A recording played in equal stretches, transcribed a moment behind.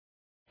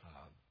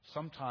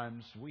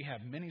sometimes we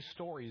have many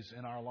stories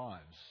in our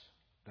lives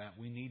that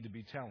we need to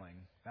be telling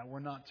that we're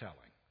not telling.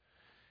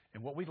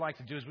 And what we'd like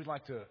to do is we'd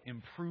like to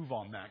improve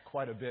on that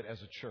quite a bit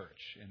as a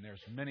church. And there's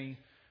many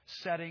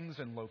settings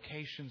and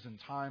locations and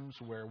times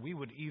where we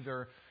would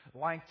either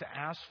like to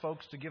ask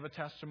folks to give a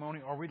testimony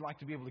or we'd like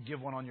to be able to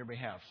give one on your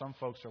behalf. Some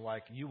folks are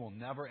like, you will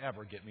never,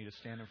 ever get me to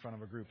stand in front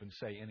of a group and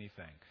say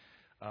anything.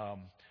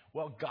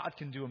 Well, God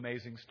can do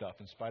amazing stuff.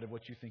 In spite of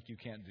what you think you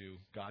can't do,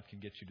 God can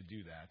get you to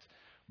do that.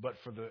 But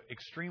for the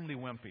extremely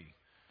wimpy,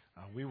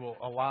 we will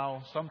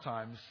allow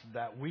sometimes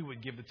that we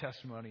would give the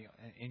testimony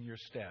in your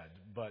stead.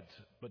 But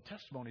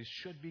testimonies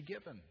should be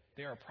given.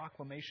 They are a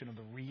proclamation of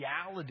the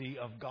reality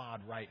of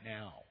God right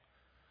now.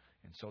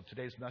 And so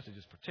today's message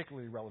is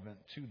particularly relevant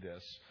to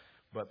this.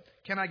 But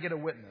can I get a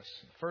witness?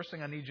 First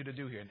thing I need you to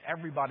do here, and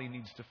everybody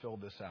needs to fill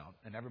this out,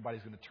 and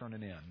everybody's going to turn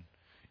it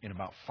in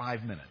about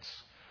 5 minutes.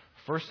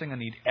 First thing I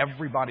need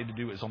everybody to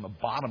do is on the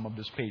bottom of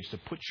this page to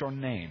put your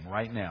name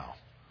right now.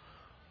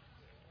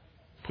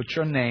 Put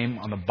your name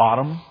on the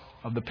bottom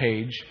of the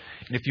page.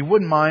 And if you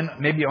wouldn't mind,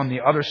 maybe on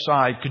the other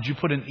side, could you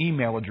put an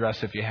email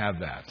address if you have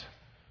that?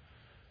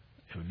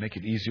 It would make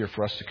it easier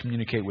for us to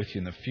communicate with you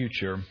in the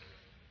future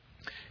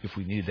if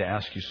we needed to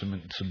ask you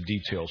some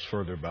details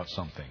further about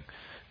something.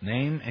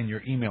 Name and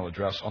your email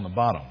address on the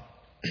bottom.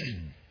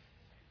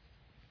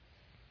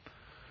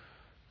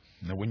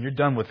 Now, when you're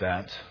done with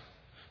that,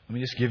 let me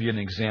just give you an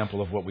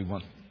example of what we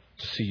want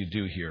to see you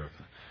do here.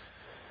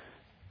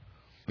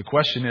 The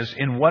question is,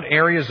 in what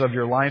areas of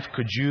your life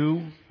could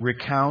you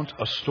recount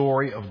a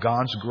story of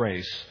God's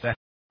grace that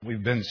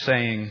we've been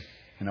saying,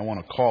 and I want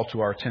to call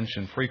to our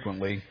attention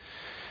frequently,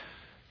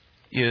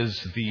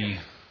 is the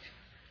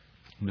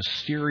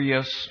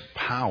mysterious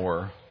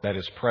power that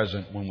is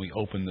present when we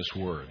open this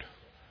Word.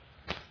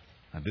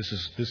 Now, this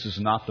is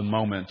not the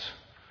moment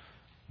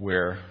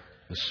where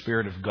the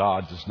Spirit of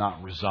God does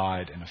not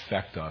reside and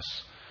affect us.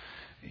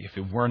 If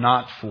it were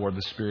not for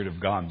the Spirit of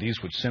God,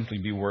 these would simply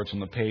be words on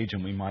the page,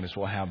 and we might as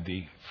well have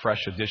the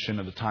fresh edition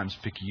of the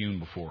Times-Picayune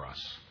before us.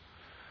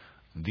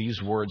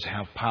 These words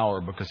have power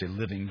because a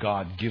living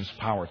God gives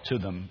power to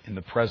them in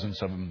the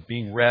presence of them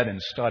being read and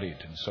studied.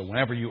 And so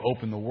whenever you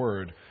open the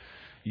Word,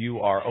 you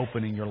are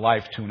opening your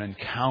life to an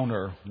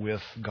encounter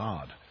with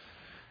God.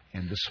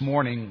 And this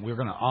morning, we're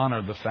going to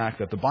honor the fact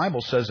that the Bible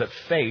says that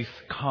faith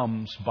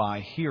comes by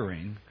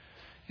hearing,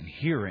 and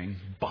hearing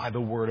by the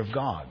Word of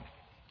God.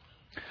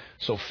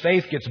 So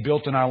faith gets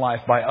built in our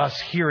life by us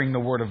hearing the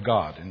Word of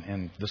God.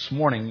 And this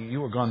morning,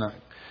 you are going to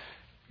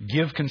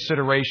give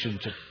consideration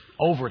to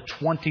over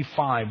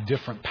 25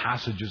 different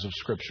passages of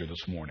Scripture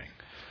this morning.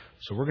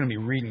 So we're going to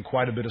be reading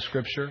quite a bit of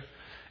Scripture.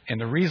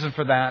 And the reason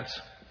for that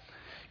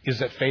is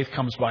that faith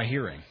comes by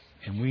hearing.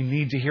 And we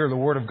need to hear the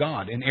Word of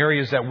God in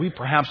areas that we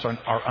perhaps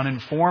are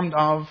uninformed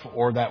of,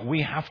 or that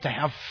we have to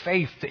have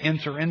faith to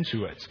enter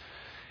into it.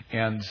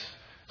 And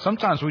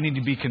sometimes we need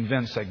to be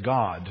convinced that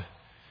God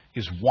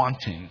is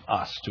wanting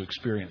us to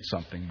experience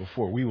something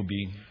before we will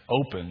be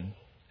open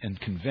and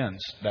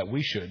convinced that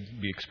we should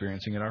be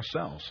experiencing it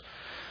ourselves.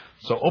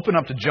 So open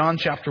up to John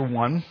chapter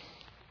 1.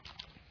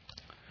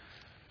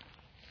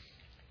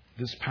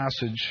 This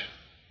passage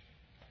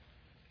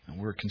that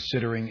we're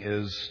considering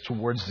is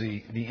towards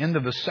the end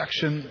of the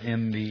section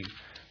in the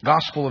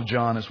Gospel of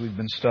John, as we've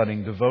been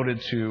studying, devoted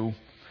to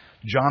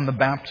John the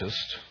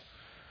Baptist,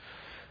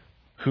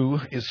 who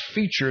is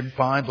featured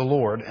by the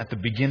Lord at the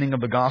beginning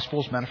of the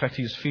Gospels. Matter of fact,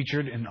 he is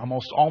featured in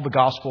almost all the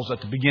Gospels at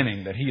the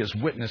beginning, that he is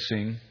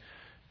witnessing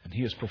and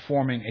he is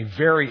performing a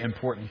very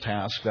important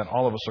task that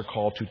all of us are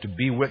called to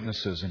be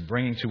witnesses and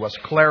bringing to us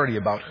clarity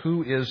about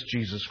who is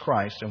Jesus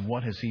Christ and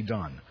what has he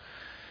done.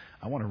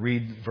 I want to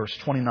read verse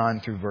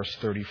 29 through verse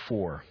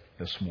 34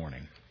 this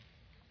morning.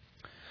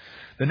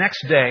 The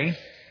next day,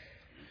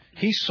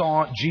 he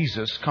saw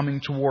Jesus coming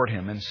toward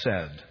him and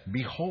said,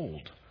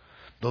 "Behold,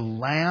 the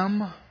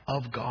Lamb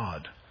of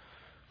God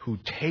who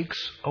takes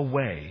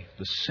away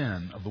the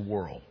sin of the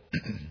world.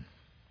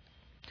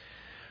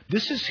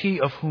 This is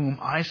he of whom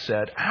I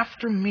said,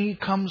 after me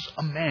comes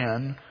a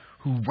man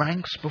who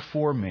ranks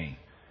before me,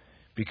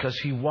 because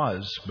he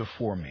was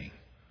before me.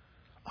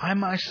 I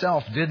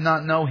myself did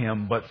not know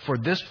him, but for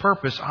this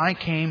purpose I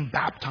came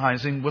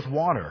baptizing with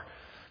water,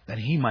 that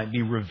he might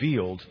be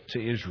revealed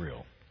to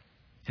Israel."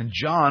 And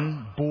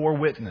John bore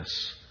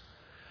witness.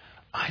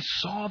 "I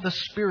saw the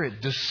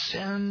Spirit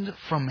descend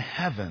from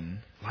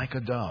heaven like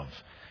a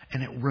dove,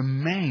 and it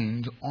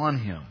remained on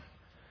him.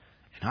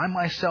 And I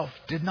myself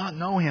did not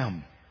know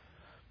him,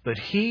 but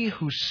he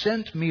who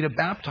sent me to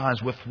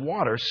baptize with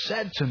water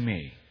said to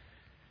me,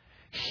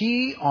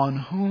 'He on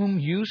whom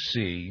you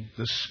see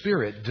the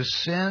Spirit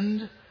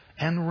descend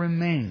and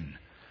remain,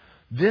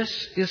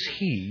 this is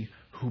he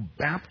who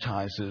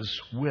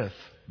baptizes with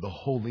the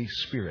Holy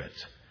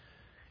Spirit.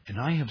 And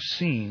I have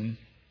seen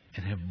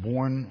and have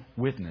borne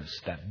witness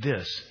that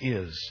this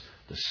is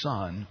the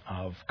Son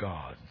of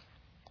God.'"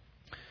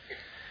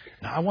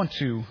 Now I want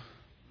to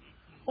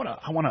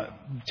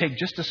take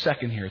just a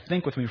second here.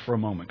 Think with me for a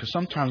moment, because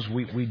sometimes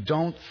we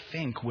don't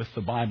think with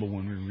the Bible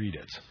when we read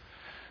it.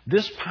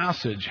 This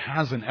passage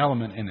has an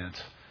element in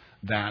it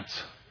that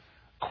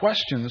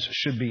questions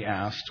should be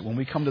asked when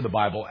we come to the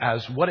Bible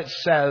as what it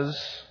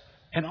says,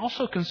 and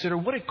also consider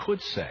what it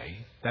could say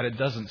that it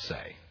doesn't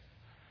say.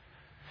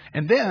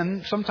 And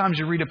then, sometimes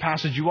you read a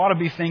passage, you ought to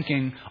be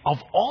thinking,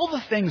 of all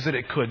the things that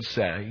it could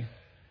say,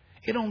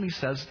 it only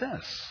says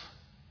this.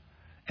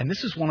 And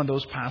this is one of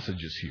those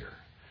passages here.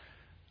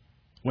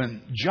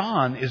 When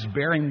John is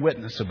bearing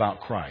witness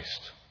about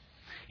Christ,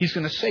 he's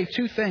going to say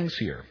two things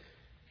here.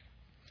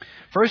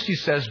 First, he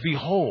says,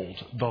 "Behold,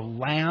 the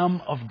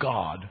Lamb of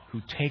God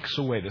who takes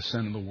away the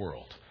sin of the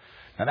world."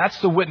 Now,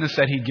 that's the witness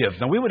that he gives.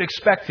 Now, we would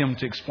expect him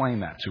to explain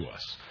that to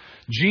us.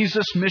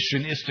 Jesus'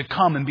 mission is to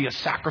come and be a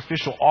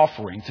sacrificial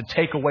offering to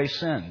take away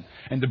sin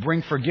and to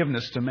bring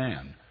forgiveness to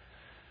man.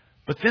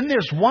 But then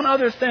there's one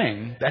other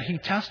thing that he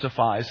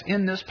testifies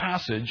in this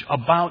passage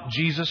about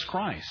Jesus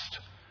Christ.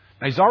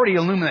 Now, he's already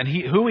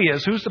illuminated who he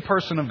is, who's the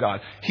person of God.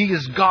 He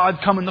is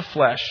God come in the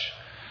flesh.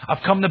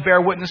 I've come to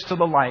bear witness to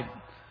the light.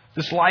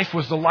 This life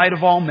was the light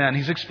of all men.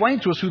 He's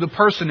explained to us who the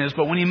person is,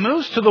 but when he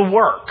moves to the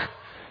work,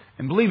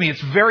 and believe me,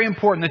 it's very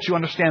important that you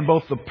understand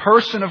both the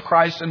person of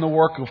Christ and the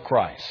work of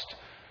Christ.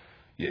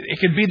 It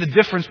could be the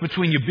difference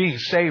between you being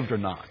saved or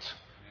not.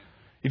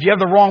 If you have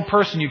the wrong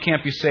person, you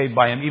can't be saved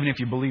by him, even if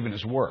you believe in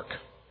his work.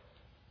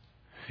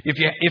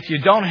 If you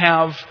don't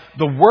have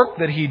the work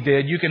that he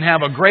did, you can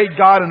have a great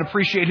God and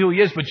appreciate who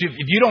he is, but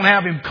if you don't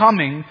have him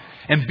coming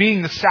and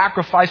being the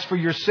sacrifice for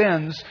your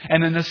sins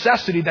and the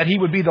necessity that he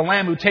would be the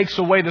Lamb who takes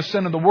away the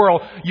sin of the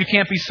world, you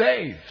can't be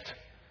saved.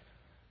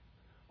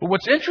 But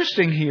what's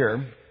interesting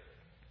here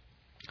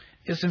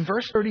is in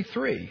verse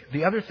 33,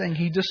 the other thing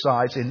he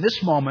decides in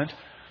this moment,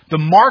 the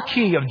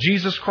marquee of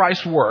Jesus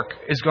Christ's work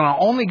is going to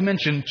only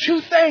mention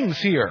two things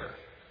here.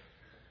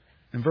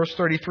 In verse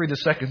 33, the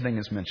second thing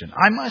is mentioned.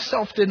 "I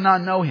myself did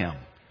not know him,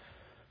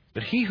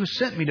 but he who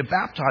sent me to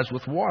baptize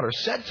with water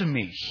said to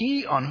me,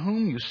 'He on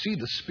whom you see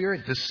the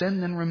Spirit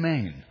descend and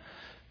remain,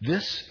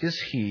 this is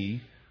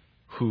he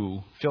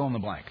who,'" fill in the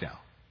blank now.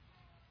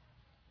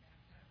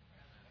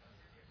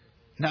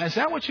 Now, is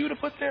that what you would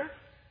have put there?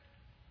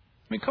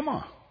 I mean, come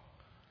on.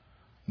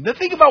 Then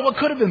think about what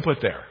could have been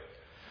put there.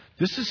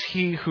 "This is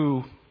he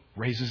who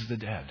raises the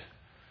dead.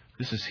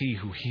 This is he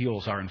who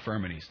heals our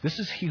infirmities. This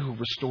is he who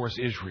restores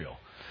Israel.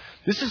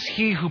 This is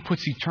he who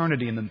puts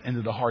eternity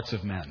into the hearts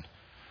of men."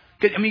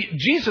 I mean,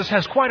 Jesus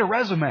has quite a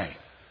resume.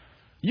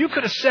 You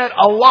could have said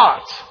a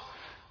lot.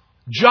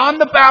 John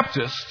the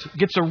Baptist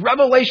gets a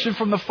revelation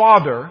from the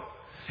Father,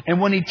 and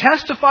when he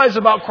testifies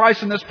about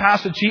Christ in this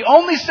passage, he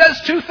only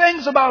says two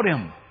things about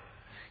him.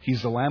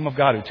 He's the Lamb of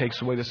God who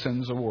takes away the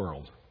sins of the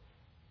world,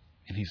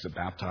 and he's the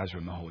baptizer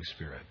in the Holy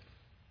Spirit.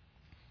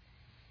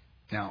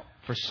 Now,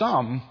 for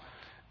some,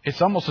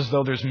 it's almost as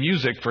though there's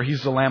music for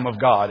 "He's the Lamb of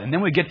God." And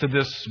then we get to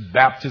this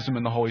baptism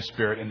in the Holy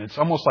Spirit, and it's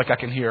almost like I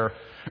can hear,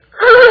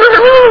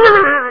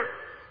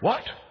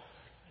 "What?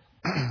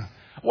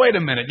 Wait a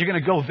minute, you're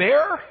going to go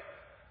there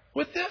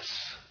with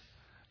this?"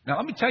 Now,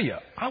 let me tell you,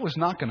 I was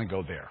not going to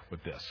go there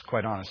with this,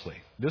 quite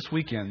honestly. This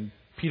weekend,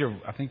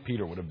 I think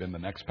Peter would have been the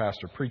next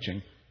pastor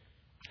preaching.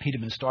 He'd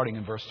have been starting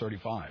in verse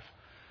 35.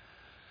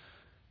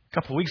 A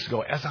couple of weeks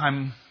ago, as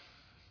I'm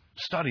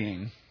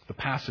studying the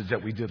passage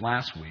that we did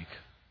last week,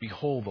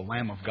 "Behold, the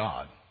Lamb of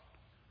God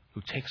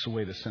who takes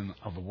away the sin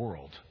of the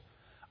world,"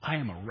 I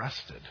am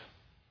arrested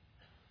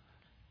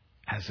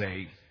as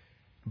a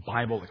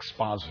Bible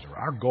expositor.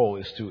 Our goal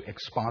is to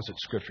exposit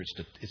Scriptures.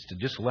 It's to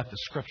just let the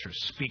Scriptures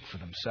speak for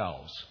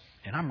themselves.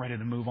 And I'm ready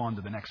to move on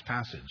to the next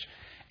passage.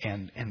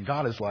 And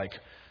God is like,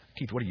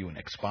 "Keith, what are you, an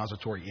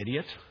expository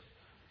idiot?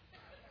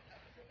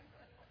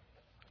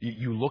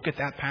 You look at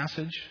that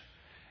passage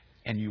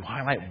and you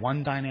highlight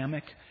one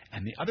dynamic,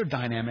 and the other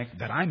dynamic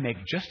that I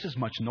make just as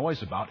much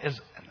noise about, as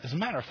a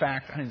matter of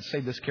fact, I didn't say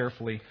this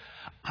carefully,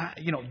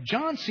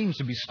 John seems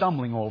to be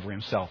stumbling over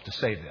himself to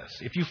say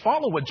this. If you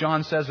follow what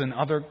John says in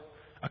other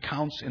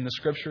accounts in the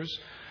Scriptures,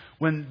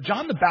 when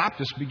John the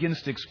Baptist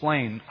begins to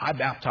explain, "I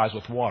baptize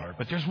with water,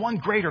 but there's one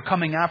greater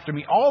coming after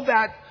me," all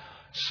that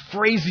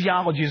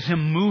phraseology is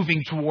him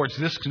moving towards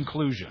this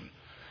conclusion.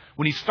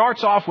 When he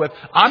starts off with,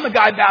 "I'm the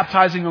guy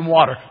baptizing in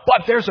water,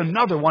 but there's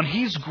another one,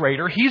 he's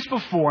greater, he's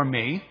before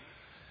me,"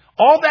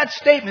 all that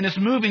statement is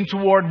moving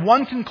toward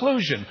one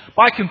conclusion.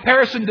 By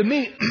comparison to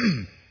me,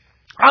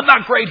 I'm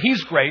not great,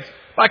 he's great.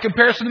 By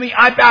comparison to me,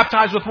 I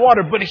baptize with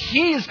water, but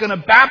he's going to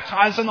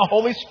baptize in the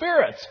Holy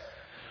Spirit.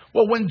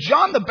 Well, when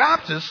John the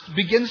Baptist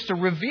begins to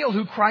reveal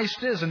who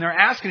Christ is, and they're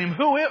asking him,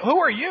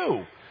 who are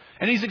you?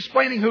 And he's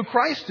explaining who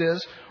Christ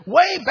is,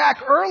 way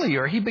back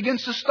earlier, he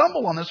begins to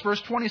stumble on this.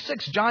 Verse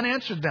 26, John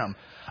answered them,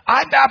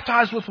 "I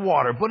baptize with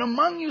water, but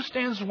among you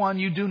stands one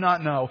you do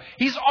not know."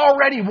 He's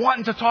already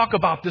wanting to talk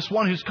about this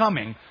one who's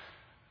coming,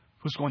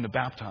 who's going to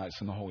baptize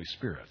in the Holy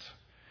Spirit.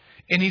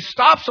 And he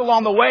stops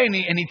along the way and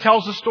he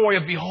tells the story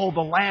of, "Behold,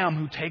 the Lamb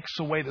who takes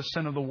away the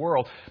sin of the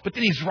world." But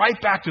then he's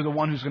right back to the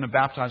one who's going to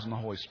baptize in the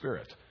Holy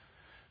Spirit.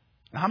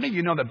 Now, how many of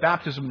you know that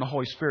baptism in the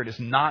Holy Spirit is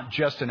not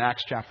just in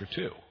Acts chapter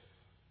 2?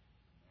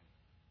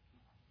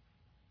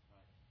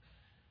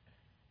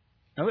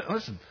 Now,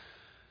 listen.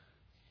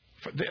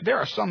 There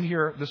are some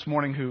here this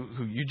morning who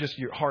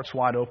your heart's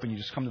wide open. You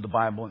just come to the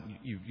Bible and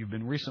you've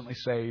been recently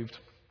saved,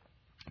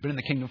 been in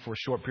the kingdom for a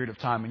short period of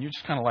time, and you're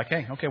just kind of like,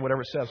 hey, okay,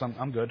 whatever it says,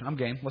 I'm good, I'm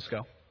game, let's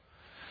go.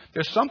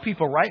 There's some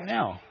people right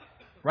now,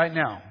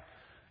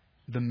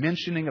 the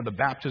mentioning of the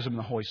baptism in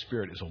the Holy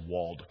Spirit is a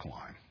wall to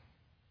climb.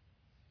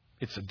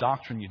 It's a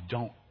doctrine you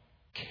don't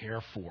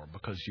care for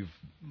because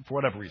for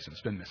whatever reason,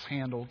 it's been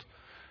mishandled.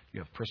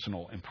 You have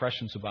personal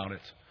impressions about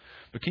it.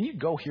 But can you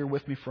go here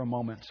with me for a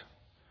moment?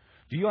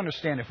 Do you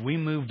understand if we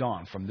moved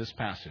on from this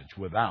passage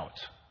without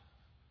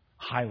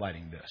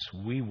highlighting this,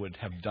 we would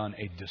have done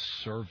a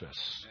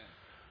disservice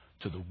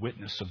to the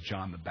witness of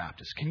John the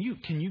Baptist? Can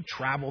you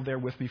travel there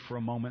with me for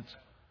a moment?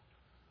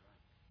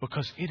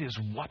 Because it is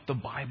what the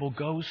Bible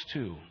goes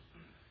to.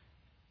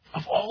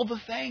 Of all the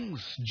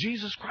things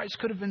Jesus Christ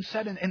could have been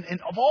said,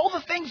 and of all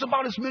the things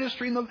about His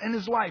ministry and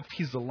His life,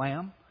 He's the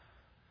Lamb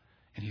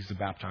and He's the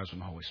baptizer in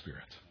the Holy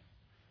Spirit.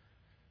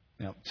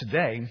 Now,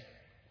 today,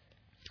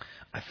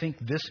 I think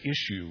this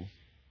issue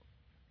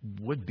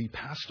would be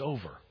passed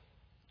over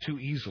too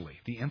easily.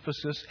 The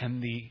emphasis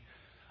and the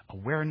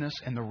awareness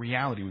and the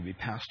reality would be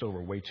passed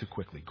over way too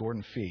quickly.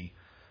 Gordon Fee,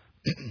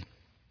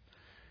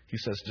 he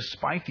says,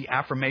 despite the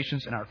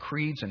affirmations in our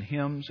creeds and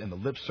hymns and the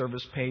lip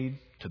service paid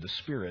to the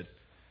Spirit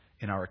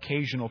in our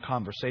occasional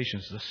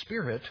conversations, the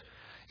Spirit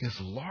is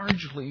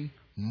largely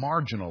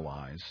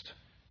marginalized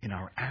in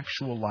our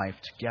actual life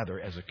together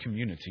as a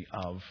community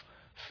of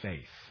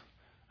faith.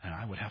 And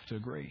I would have to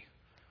agree.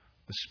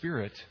 The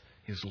Spirit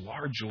is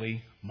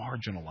largely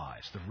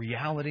marginalized. The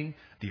reality,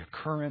 the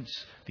occurrence,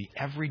 the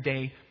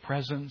everyday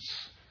presence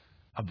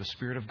of the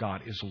Spirit of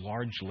God is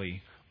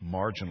largely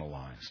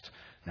marginalized.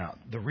 Now,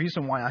 the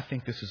reason why I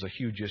think this is a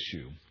huge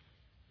issue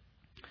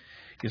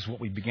is what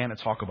we began to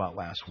talk about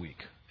last week.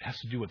 It has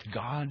to do with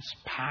God's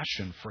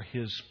passion for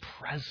His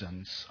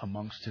presence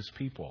amongst His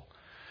people.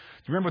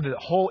 Do you remember the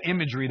whole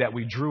imagery that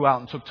we drew out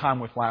and took time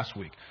with last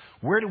week?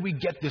 Where do we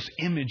get this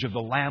image of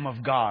the Lamb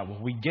of God?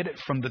 Well, we get it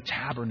from the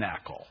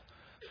tabernacle.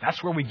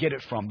 That's where we get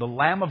it from. The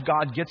Lamb of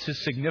God gets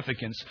His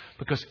significance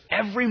because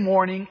every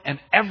morning and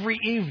every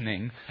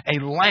evening a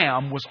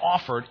lamb was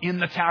offered in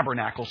the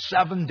tabernacle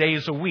 7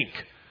 days a week.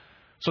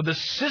 So the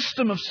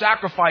system of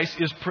sacrifice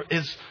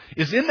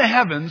is in the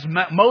heavens.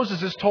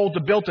 Moses is told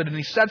to build it, and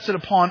he sets it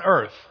upon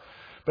earth.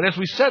 But as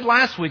we said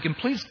last week, and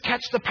please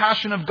catch the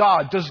passion of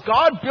God, does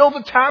God build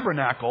a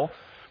tabernacle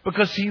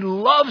because He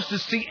loves to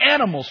see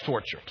animals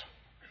tortured?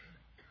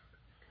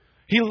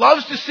 He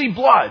loves to see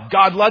blood.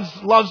 God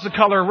loves the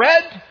color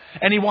red,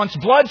 and He wants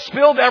blood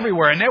spilled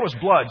everywhere. And there was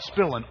blood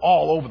spilling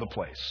all over the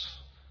place.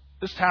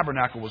 This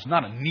tabernacle was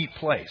not a neat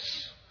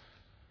place.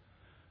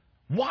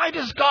 Why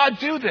does God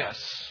do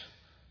this?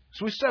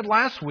 So we said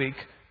last week,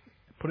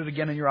 put it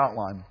again in your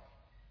outline,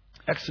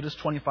 Exodus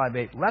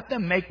 25:8, let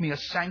them make me a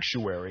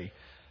sanctuary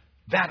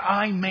that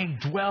I may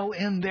dwell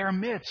in their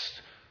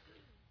midst.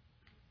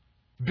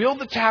 Build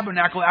the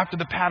tabernacle after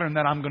the pattern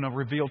that I'm going to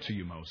reveal to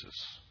you, Moses.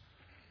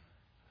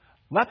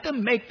 Let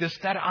them make this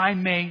that I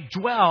may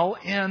dwell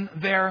in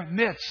their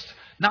midst.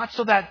 Not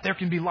so that there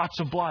can be lots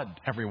of blood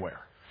everywhere.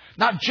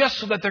 Not just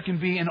so that there can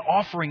be an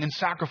offering and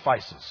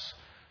sacrifices.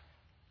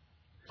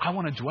 I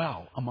want to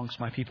dwell amongst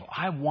my people.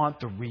 I want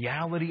the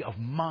reality of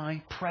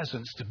my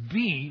presence to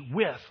be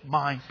with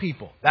my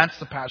people. That's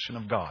the passion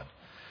of God.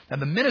 Now,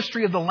 the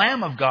ministry of the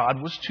Lamb of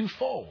God was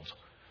twofold.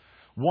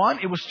 One,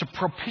 it was to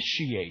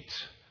propitiate.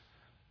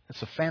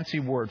 That's a fancy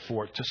word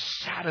for it. To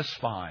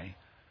satisfy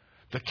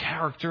the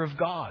character of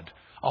God.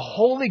 A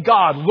holy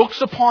God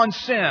looks upon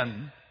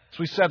sin, as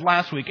we said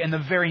last week, and the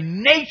very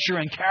nature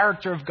and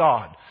character of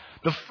God.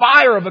 The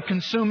fire of a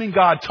consuming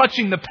God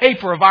touching the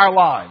paper of our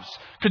lives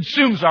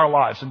consumes our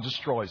lives and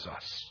destroys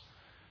us.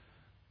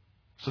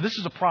 So this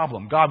is a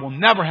problem. God will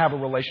never have a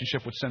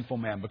relationship with sinful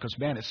man because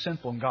man is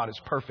sinful and God is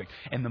perfect.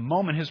 And the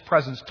moment His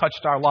presence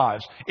touched our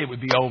lives, it would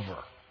be over.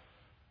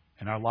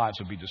 And our lives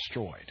would be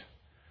destroyed.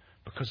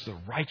 Because the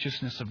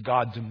righteousness of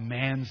God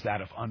demands that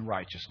of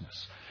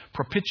unrighteousness.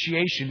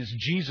 Propitiation is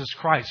Jesus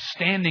Christ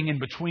standing in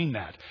between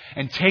that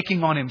and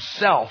taking on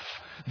Himself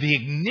the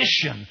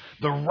ignition,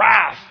 the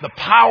wrath, the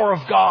power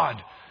of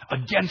God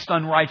against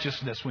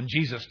unrighteousness when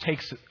Jesus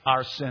takes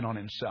our sin on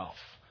Himself.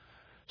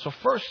 So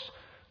first,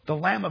 the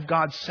Lamb of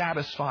God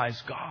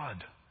satisfies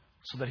God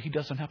so that He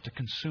doesn't have to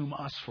consume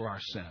us for our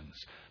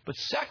sins. But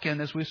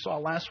second, as we saw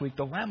last week,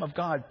 the Lamb of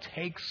God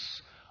takes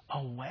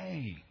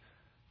away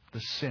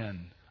the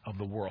sin of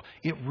the world.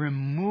 It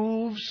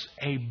removes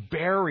a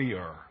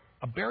barrier.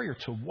 A barrier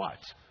to what?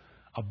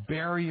 A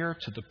barrier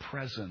to the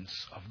presence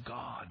of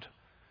God.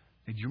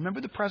 And do you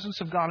remember the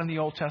presence of God in the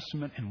Old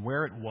Testament and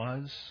where it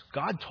was?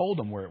 God told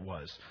them where it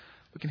was.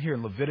 Look in here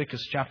in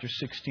Leviticus chapter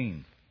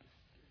 16,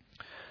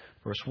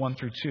 verse 1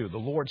 through 2. The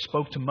Lord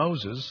spoke to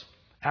Moses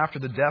after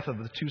the death of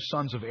the two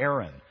sons of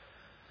Aaron.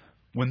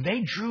 When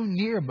they drew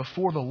near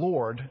before the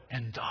Lord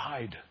and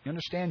died. You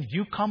understand?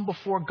 You come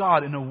before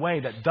God in a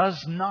way that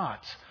does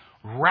not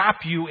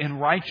wrap you in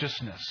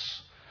righteousness.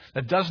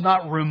 That does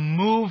not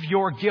remove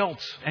your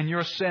guilt and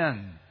your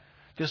sin.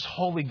 this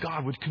holy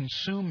God would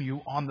consume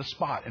you on the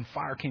spot. And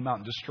fire came out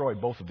and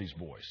destroyed both of these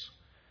boys.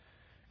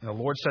 And the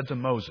Lord said to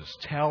Moses,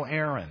 tell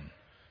Aaron,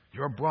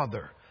 your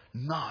brother,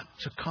 not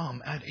to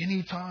come at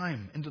any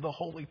time into the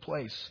holy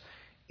place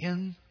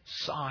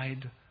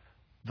inside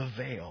the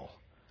veil,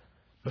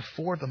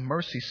 before the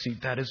mercy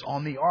seat that is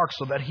on the ark,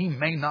 so that he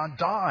may not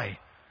die.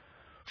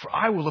 For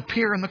I will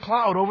appear in the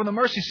cloud over the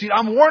mercy seat.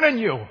 I'm warning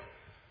you.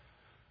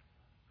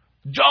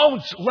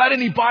 Don't let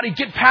anybody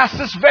get past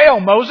this veil,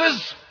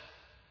 Moses.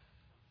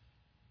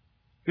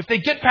 If they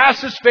get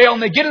past this veil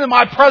and they get into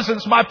my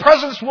presence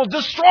will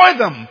destroy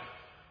them.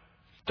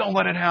 Don't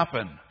let it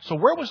happen. So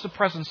where was the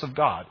presence of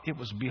God? It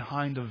was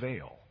behind a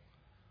veil.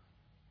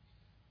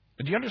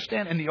 But do you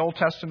understand, in the Old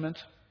Testament,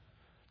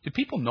 did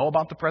people know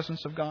about the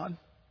presence of God?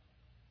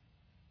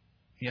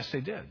 Yes,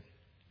 they did.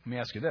 Let me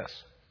ask you this.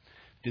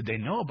 Did they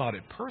know about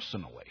it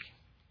personally?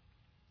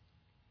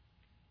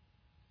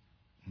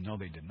 No,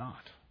 they did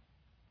not.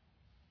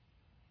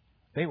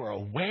 They were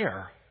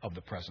aware of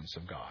the presence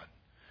of God.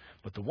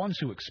 But the ones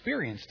who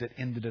experienced it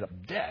ended up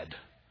dead,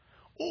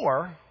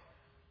 or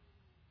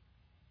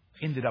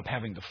ended up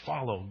having to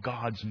follow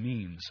God's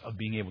means of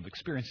being able to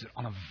experience it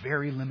on a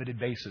very limited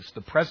basis.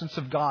 The presence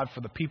of God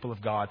for the people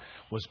of God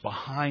was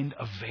behind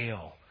a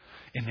veil.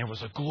 And there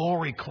was a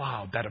glory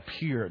cloud that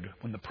appeared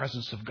when the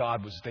presence of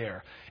God was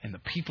there. And the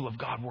people of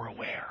God were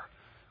aware.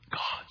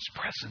 God's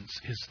presence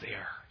is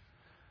there.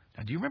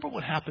 Now, do you remember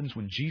what happens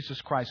when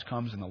Jesus Christ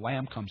comes and the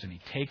Lamb comes and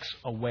He takes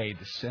away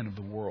the sin of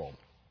the world?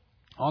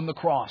 On the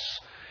cross,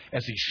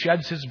 as He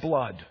sheds His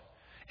blood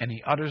and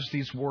He utters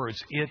these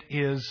words, it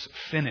is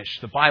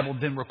finished. The Bible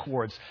then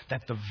records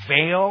that the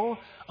veil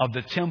of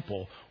the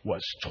temple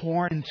was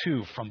torn in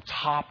two from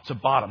top to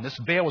bottom. This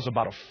veil was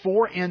about a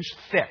 4-inch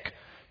thick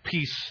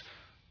piece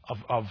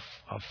of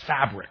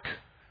fabric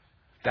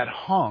that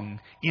hung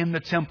in the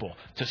temple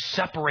to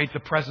separate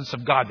the presence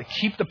of God, to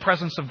keep the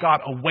presence of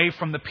God away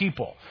from the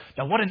people.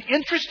 Now, what an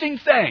interesting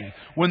thing.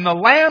 When the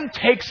Lamb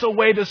takes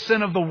away the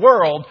sin of the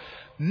world,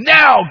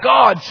 now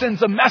God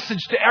sends a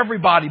message to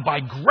everybody by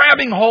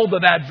grabbing hold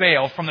of that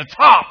veil from the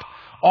top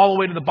all the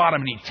way to the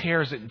bottom, and He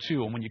tears it in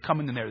two. And when you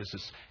come in there, there's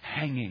this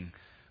hanging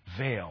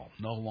veil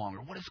no longer.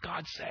 What is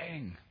God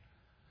saying?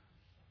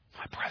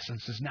 My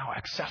presence is now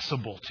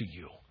accessible to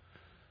you.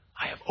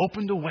 I have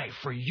opened a way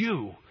for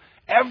you,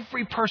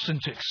 every person,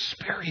 to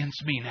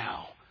experience me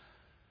now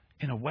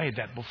in a way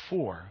that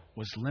before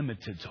was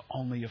limited to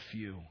only a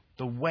few.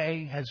 The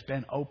way has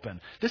been opened.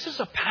 This is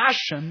a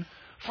passion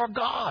for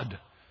God.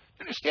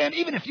 Understand,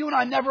 even if you and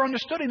I never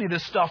understood any of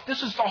this stuff,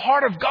 this is the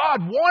heart of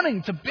God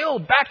wanting to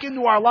build back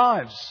into our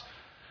lives.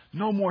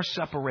 No more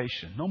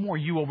separation. No more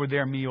you over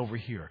there, me over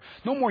here.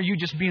 No more you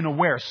just being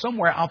aware.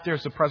 Somewhere out there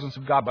is the presence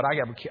of God, but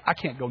I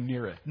can't go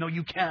near it. No,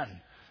 you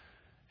can.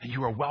 And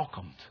you are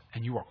welcomed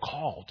and you are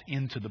called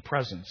into the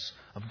presence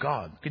of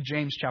God. Look at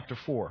James chapter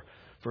 4,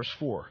 verse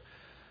 4.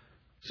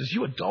 It says,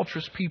 you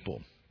adulterous people,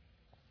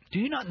 do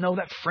you not know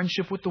that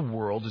friendship with the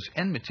world is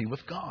enmity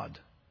with God?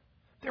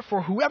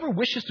 Therefore, whoever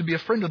wishes to be a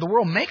friend of the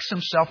world makes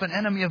himself an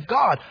enemy of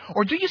God.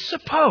 Or do you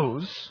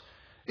suppose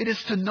it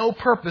is to no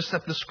purpose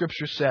that the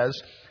Scripture says,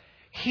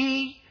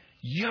 He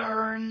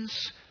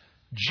yearns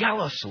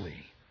jealously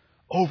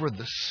over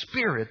the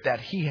Spirit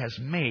that He has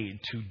made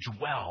to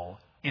dwell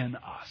in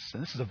us?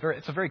 And this is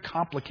it's a very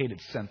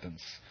complicated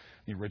sentence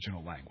in the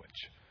original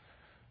language.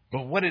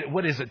 But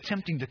what is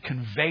attempting to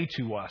convey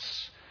to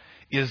us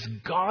is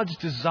God's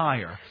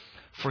desire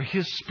for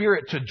His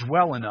Spirit to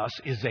dwell in us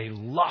is a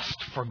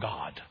lust for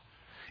God.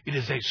 It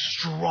is a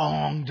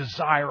strong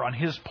desire on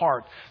His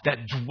part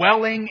that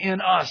dwelling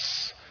in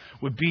us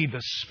would be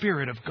the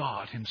Spirit of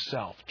God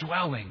Himself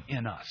dwelling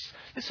in us.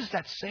 This is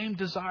that same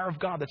desire of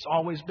God that's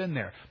always been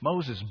there.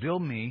 Moses,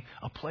 build me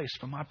a place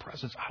for my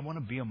presence. I want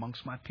to be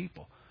amongst my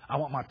people. I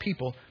want my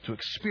people to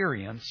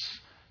experience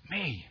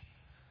me.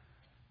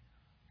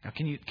 Now,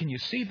 can you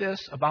see this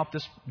about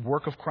this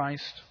work of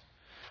Christ?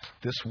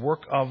 This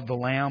work of the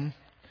Lamb?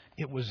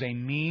 It was a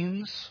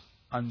means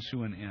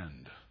unto an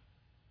end.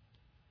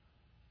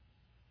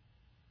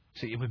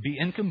 See, it would be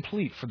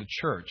incomplete for the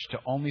church to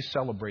only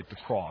celebrate the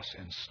cross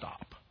and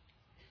stop.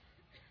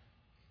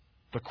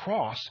 The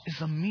cross is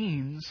a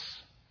means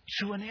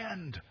to an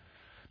end.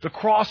 The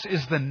cross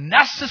is the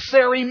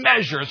necessary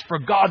measures for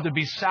God to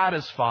be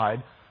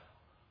satisfied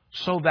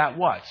so that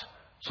what?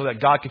 So that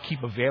God could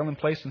keep a veil in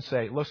place and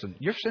say, listen,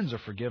 your sins are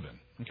forgiven.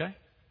 Okay?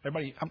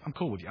 Everybody, I'm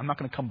cool with you. I'm not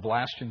going to come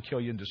blast you and kill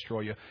you and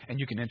destroy you, and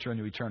you can enter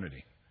into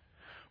eternity.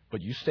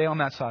 But you stay on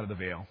that side of the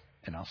veil,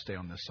 and I'll stay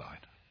on this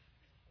side.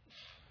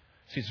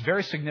 See, it's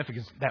very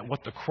significant that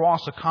what the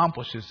cross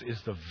accomplishes is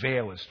the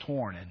veil is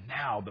torn, and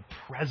now the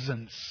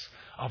presence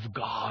of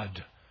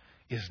God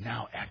is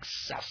now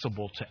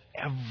accessible to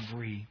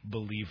every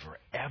believer.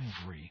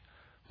 Every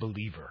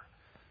believer.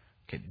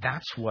 Okay,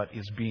 that's what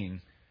is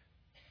being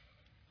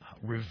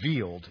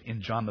revealed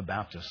in John the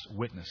Baptist's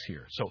witness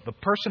here. So the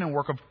person and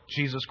work of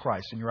Jesus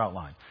Christ in your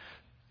outline.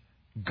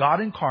 God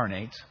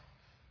incarnate,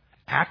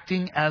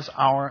 acting as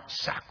our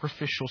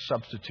sacrificial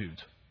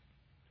substitute,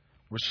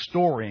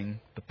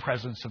 restoring the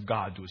presence of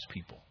God to His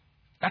people.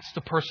 That's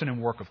the person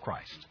and work of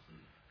Christ.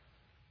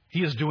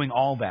 He is doing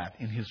all that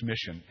in His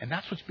mission. And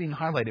that's what's being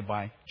highlighted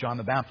by John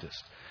the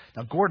Baptist.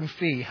 Now, Gordon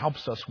Fee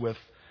helps us with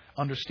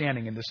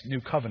understanding in this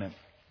new covenant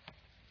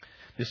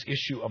this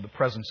issue of the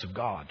presence of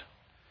God.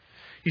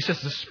 He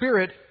says the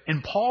Spirit,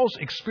 in Paul's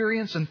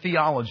experience and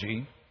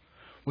theology,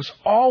 was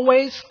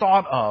always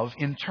thought of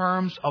in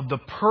terms of the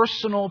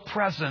personal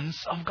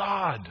presence of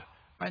God.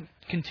 Right?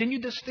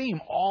 Continued this theme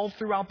all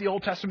throughout the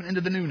Old Testament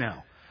into the New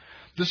now.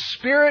 The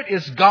Spirit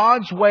is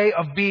God's way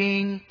of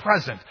being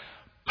present,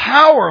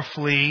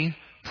 powerfully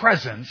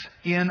present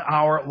in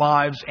our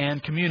lives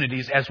and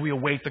communities as we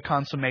await the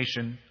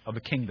consummation of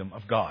the kingdom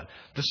of God.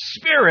 The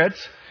Spirit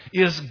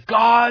is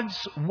God's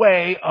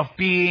way of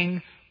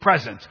being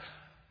present,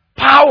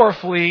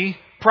 powerfully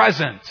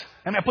present.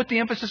 And I put the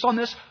emphasis on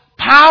this,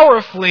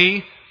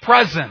 powerfully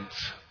present.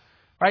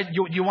 Right?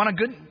 You want a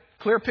good,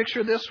 clear picture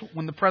of this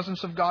when the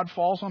presence of God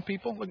falls on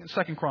people? Look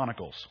at 2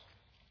 Chronicles.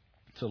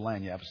 It's a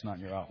lanyard. It's not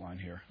in your outline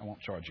here. I won't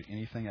charge you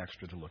anything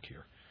extra to look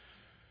here.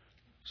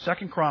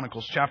 2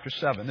 Chronicles chapter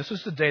 7. This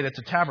is the day that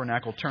the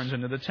tabernacle turns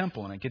into the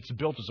temple and it gets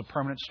built as a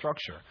permanent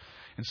structure.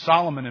 And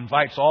Solomon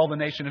invites all the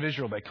nation of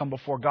Israel. They come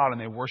before God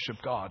and they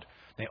worship God.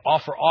 They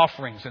offer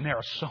offerings and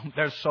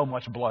there's so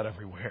much blood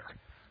everywhere.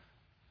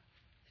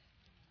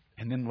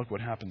 And then look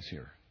what happens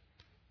here.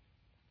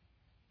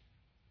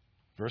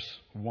 Verse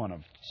 1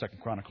 of 2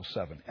 Chronicles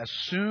 7. As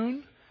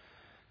soon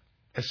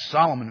as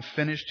Solomon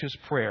finished his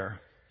prayer,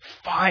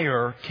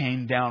 fire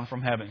came down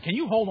from heaven. Can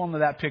you hold on to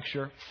that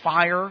picture?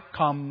 Fire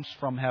comes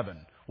from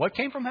heaven. What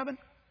came from heaven?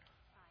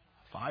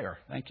 Fire.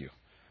 Thank you.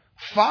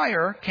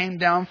 Fire came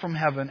down from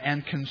heaven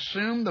and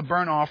consumed the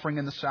burnt offering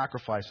and the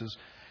sacrifices,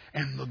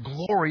 and the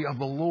glory of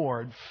the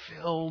Lord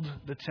filled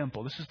the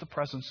temple. This is the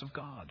presence of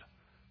God.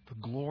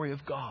 The glory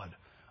of God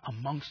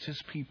amongst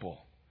His people.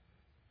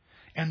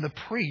 And the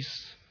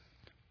priests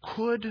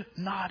could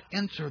not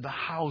enter the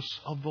house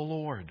of the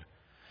Lord,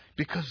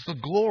 because the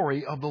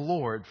glory of the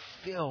Lord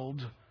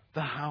filled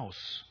the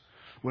house.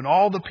 When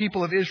all the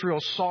people of Israel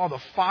saw the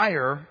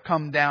fire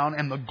come down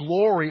and the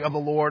glory of the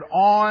Lord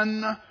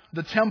on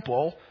the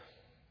temple,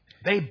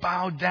 they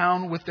bowed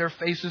down with their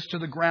faces to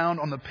the ground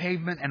on the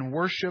pavement and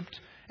worshipped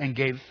and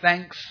gave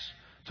thanks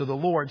to the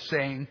Lord,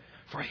 saying,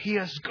 "For He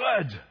is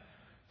good,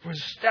 for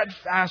His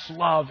steadfast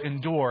love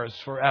endures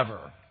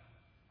forever."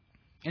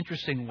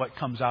 Interesting what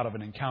comes out of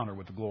an encounter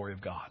with the glory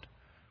of God.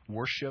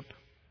 Worship.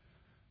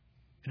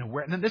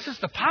 And this is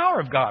the power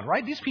of God,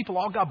 right? These people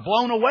all got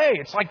blown away.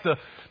 It's like the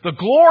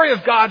glory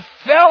of God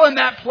fell in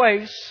that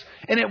place,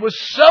 and it was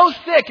so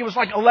thick, it was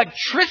like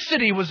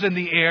electricity was in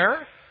the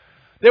air.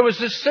 There was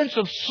this sense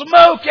of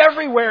smoke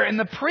everywhere, and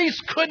the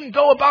priests couldn't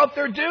go about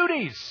their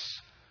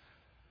duties.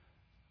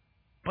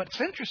 But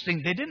it's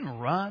interesting, they didn't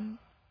run.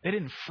 They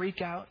didn't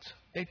freak out.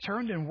 They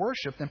turned and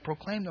worshiped and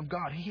proclaimed of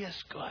God, He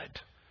is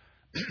good.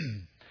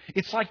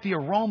 It's like the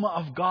aroma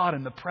of God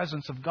and the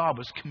presence of God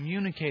was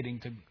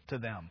communicating to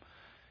them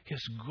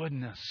His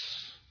goodness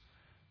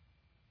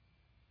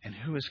and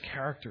who His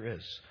character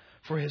is.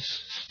 For His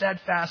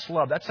steadfast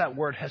love, that's that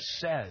word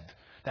hesed,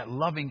 that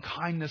loving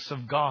kindness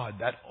of God,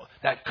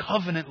 that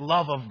covenant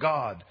love of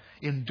God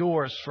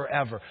endures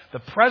forever. The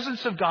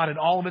presence of God in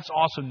all of its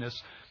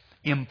awesomeness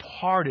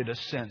imparted a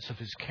sense of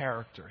His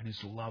character and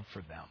His love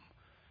for them.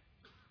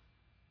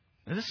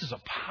 Now, this is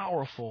a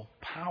powerful,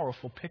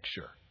 powerful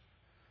picture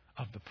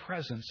of the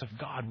presence of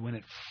God when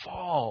it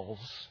falls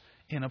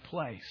in a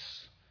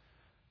place.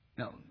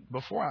 Now,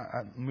 before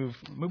I move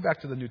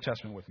back to the New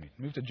Testament with me.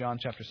 Move to John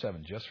chapter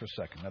 7 just for a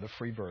second. Another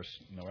free verse,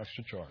 no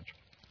extra charge.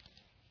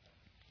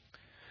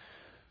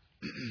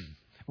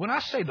 When I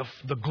say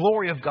the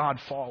glory of God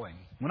falling,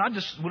 when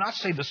I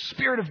say the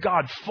Spirit of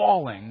God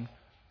falling,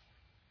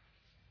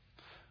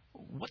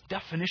 what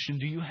definition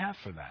do you have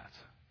for that?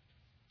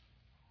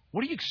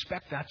 What do you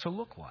expect that to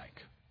look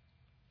like?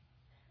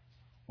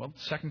 Well,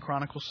 2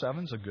 Chronicles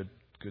 7 is a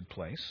good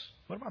place.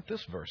 What about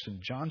this verse in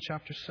John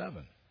chapter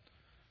 7?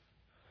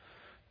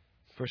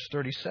 Verse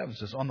 37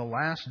 says, "On the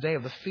last day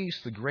of the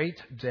feast, the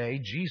great day,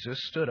 Jesus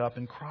stood up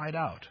and cried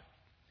out,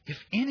 'If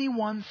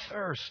anyone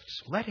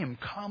thirsts, let him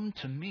come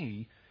to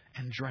me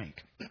and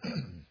drink.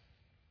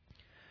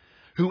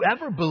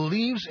 Whoever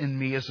believes in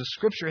me, as the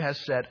Scripture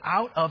has said,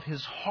 out of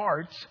his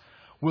heart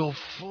will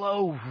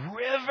flow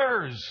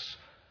rivers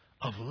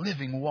of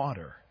living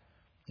water.'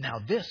 Now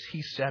this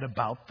He said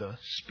about the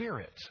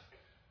Spirit,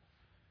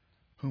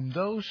 whom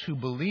those who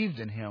believed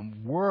in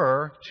Him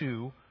were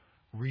to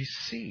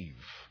receive.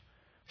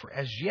 For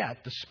as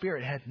yet the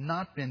Spirit had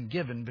not been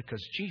given,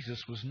 because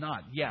Jesus was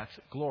not yet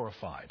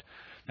glorified."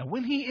 Now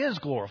when He is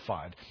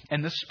glorified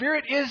and the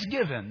Spirit is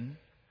given,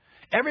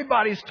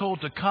 everybody's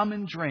told to come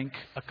and drink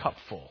a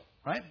cupful,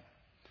 right?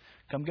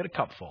 Come get a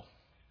cupful.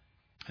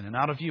 And then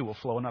out of you will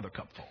flow another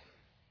cupful,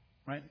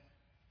 right?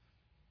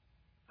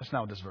 That's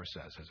not what this verse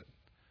says, is it?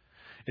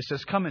 It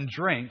says, come and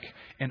drink,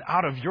 and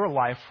out of your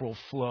life will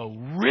flow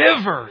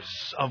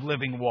rivers of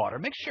living water.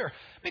 Make sure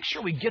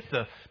we get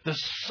the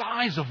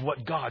size of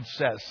what God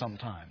says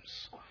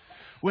sometimes.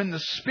 When the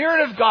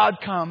Spirit of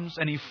God comes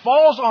and He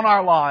falls on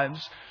our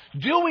lives,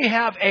 Do we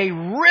have a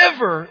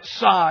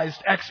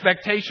river-sized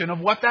expectation of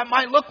what that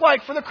might look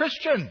like for the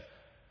Christian?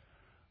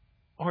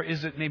 Or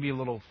is it maybe a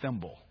little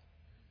thimble?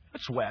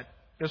 It's wet.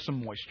 There's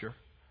some moisture.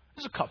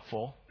 There's a cup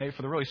full. Maybe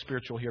for the really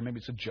spiritual here, maybe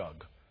it's a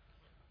jug.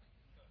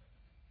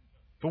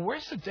 But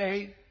where's the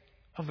day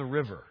of the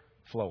river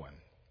flowing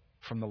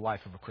from the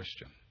life of a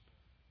Christian?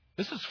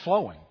 This is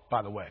flowing,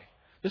 by the way.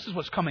 This is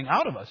what's coming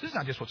out of us. This is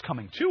not just what's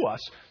coming to us.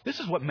 This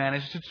is what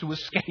manages to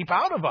escape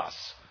out of us.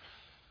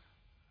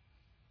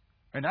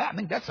 And I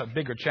think that's a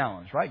bigger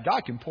challenge, right?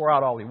 God can pour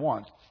out all He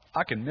wants.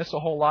 I can miss a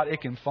whole lot.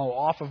 It can fall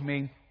off of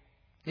me.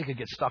 It can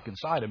get stuck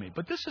inside of me.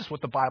 But this is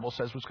what the Bible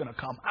says was going to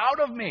come out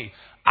of me.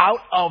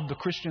 Out of the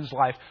Christian's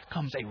life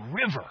comes a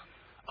river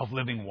of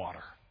living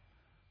water.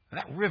 And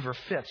that river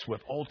fits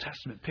with Old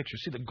Testament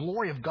pictures. See, the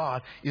glory of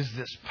God is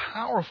this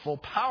powerful,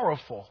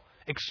 powerful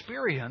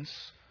experience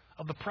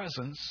of the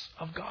presence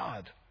of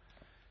God.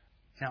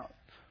 Now,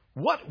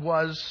 what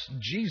was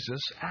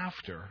Jesus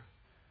after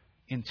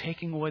in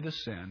taking away the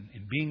sin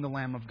and being the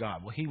Lamb of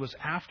God? Well, He was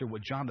after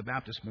what John the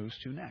Baptist moves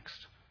to next.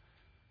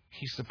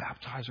 He's the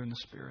baptizer in the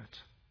Spirit.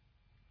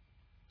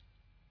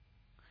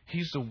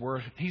 He's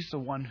the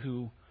one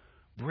who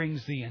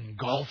brings the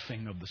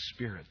engulfing of the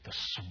Spirit, the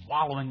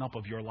swallowing up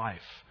of your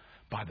life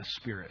by the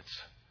Spirit.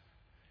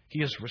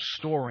 He is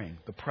restoring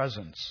the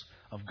presence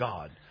of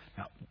God.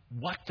 Now,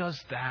 what does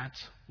that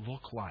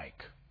look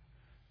like?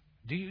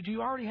 Do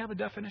you already have a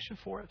definition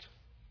for it?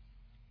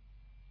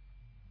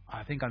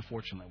 I think,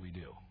 unfortunately, we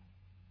do.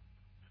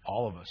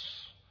 All of us,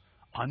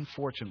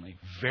 unfortunately,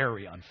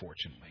 very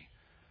unfortunately,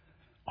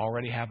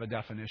 already have a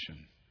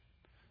definition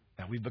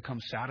that we've become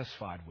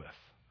satisfied with.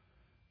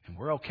 And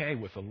we're okay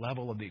with the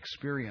level of the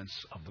experience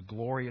of the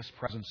glorious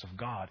presence of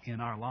God in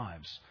our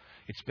lives.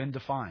 It's been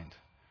defined.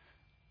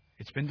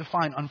 It's been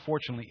defined,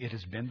 unfortunately, it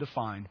has been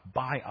defined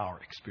by our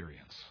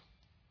experience.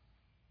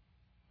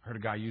 I heard a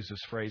guy use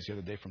this phrase the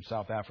other day from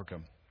South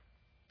Africa,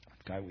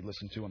 the guy we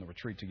listened to on the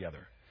retreat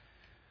together.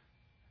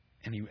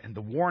 And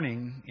the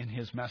warning in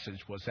his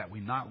message was that we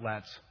not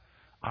let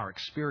our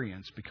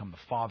experience become the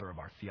father of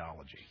our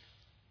theology.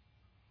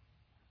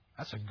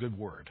 That's a good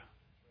word.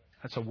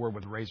 That's a word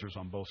with razors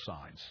on both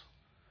sides.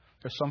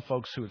 There's some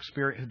folks who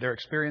their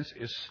experience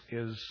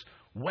is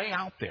way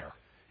out there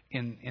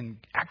in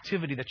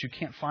activity that you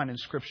can't find in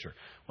Scripture.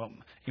 Well,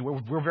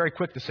 we're very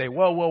quick to say,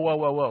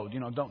 whoa.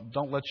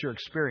 Don't let your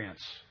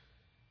experience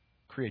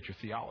create your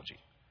theology.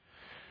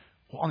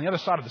 Well, on the other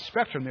side of the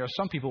spectrum, there are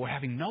some people who are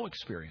having no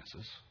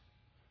experiences,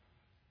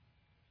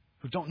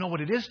 who don't know what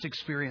it is to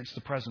experience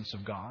the presence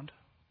of God.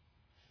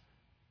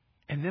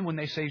 And then when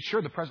they say,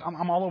 sure,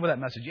 I'm all over that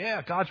message.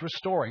 Yeah, God's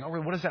restoring. Oh,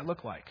 what does that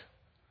look like?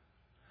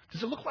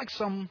 Does it look like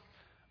some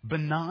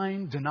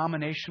benign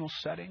denominational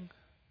setting?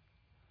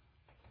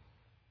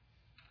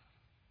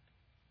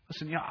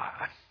 Listen,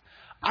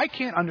 I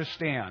can't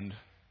understand.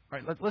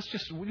 Right? We're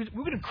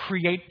going to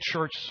create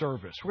church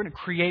service. We're going to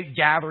create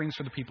gatherings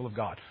for the people of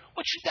God.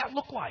 What should that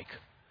look like?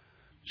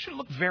 Should it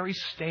look very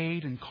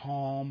staid and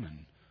calm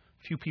and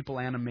few people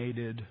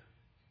animated?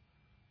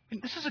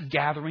 This is a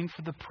gathering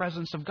for the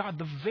presence of God.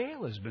 The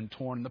veil has been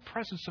torn. The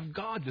presence of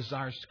God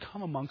desires to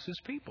come amongst His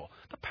people.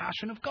 The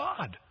passion of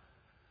God.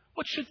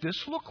 What should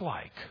this look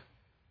like?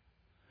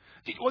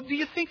 Do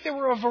you think there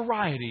were a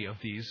variety of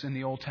these in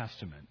the Old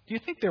Testament? Do you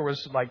think there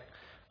was like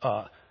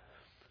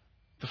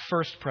the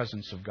first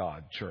presence of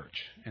God church,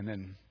 and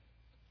then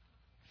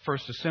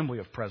first assembly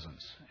of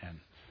presence and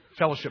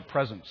fellowship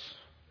presence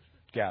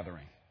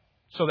gathering?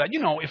 So that,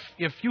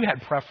 if you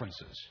had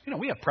preferences,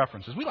 we have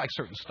preferences. We like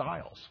certain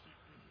styles.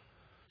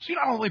 So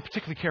I don't really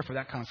particularly care for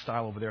that kind of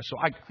style over there. So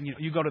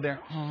you go to there,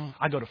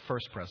 I go to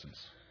first presence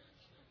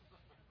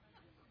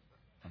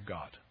of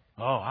God.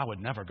 Oh, I would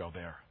never go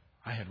there.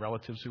 I had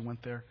relatives who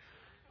went there.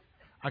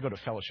 I go to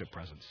fellowship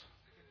presence.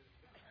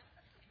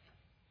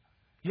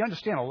 You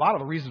understand a lot of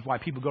the reasons why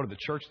people go to the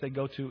church they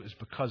go to is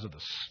because of the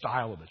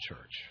style of the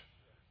church.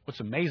 What's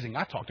amazing,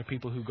 I talk to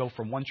people who go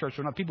from one church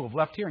to another. People who have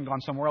left here and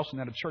gone somewhere else and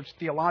had a church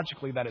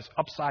theologically that is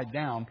upside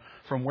down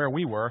from where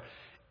we were.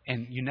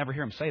 And you never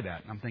hear them say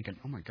that. And I'm thinking,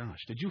 oh my gosh,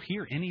 did you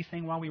hear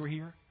anything while we were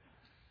here?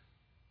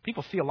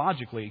 People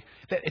theologically,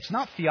 it's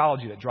not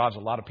theology that drives a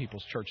lot of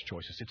people's church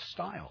choices. It's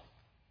style.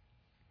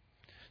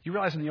 You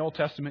realize in the Old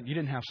Testament, you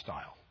didn't have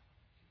style.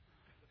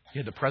 You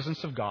had the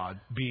presence of God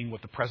being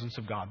what the presence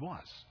of God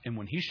was. And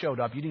when He showed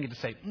up, you didn't get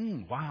to say,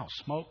 wow,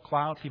 smoke,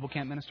 cloud, people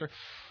can't minister.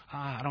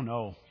 I don't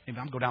know. Maybe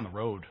I'll go down the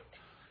road.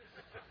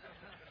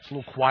 It's a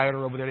little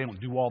quieter over there. They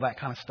don't do all that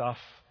kind of stuff.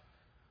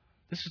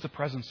 This is the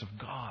presence of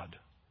God.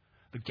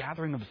 The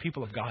gathering of the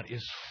people of God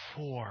is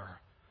for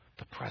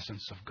the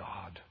presence of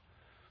God,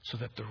 so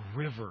that the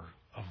river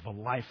of the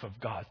life of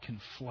God can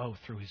flow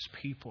through His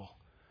people.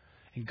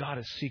 And God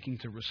is seeking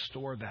to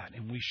restore that.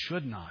 And we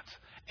should not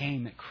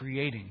aim at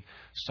creating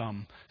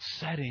some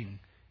setting.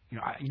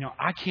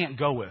 I can't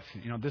go with,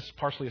 this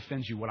partially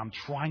offends you. What I'm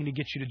trying to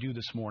get you to do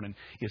this morning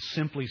is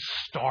simply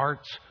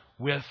start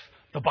with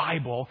the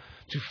Bible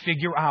to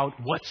figure out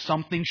what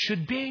something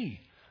should be.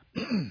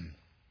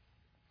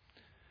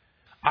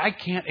 I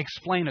can't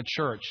explain a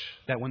church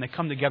that when they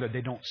come together,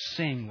 they don't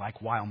sing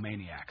like wild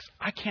maniacs.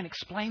 I can't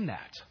explain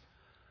that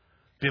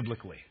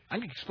biblically. I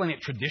can explain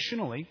it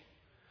traditionally.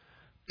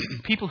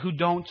 People who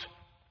don't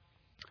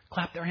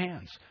clap their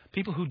hands,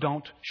 people who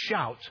don't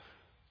shout,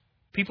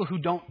 people who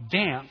don't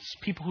dance,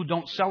 people who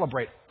don't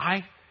celebrate.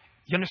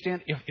 You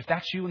understand? If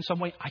that's you in some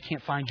way, I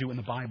can't find you in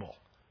the Bible.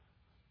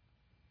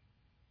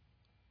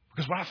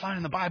 Because what I find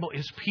in the Bible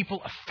is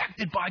people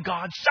affected by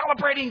God,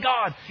 celebrating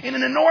God in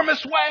an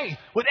enormous way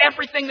with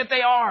everything that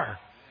they are.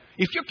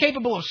 If you're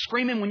capable of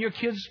screaming when your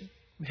kids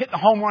hit the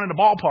home run at a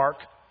ballpark,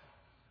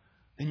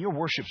 then your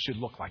worship should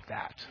look like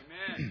that.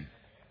 Amen.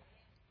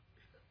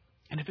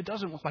 And if it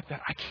doesn't look like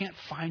that, I can't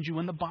find you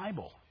in the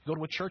Bible. You go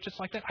to a church that's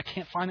like that, I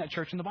can't find that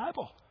church in the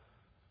Bible.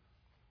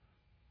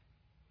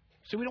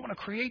 So we don't want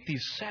to create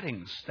these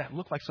settings that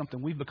look like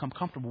something we've become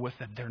comfortable with,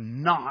 that they're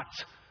not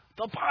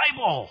the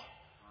Bible.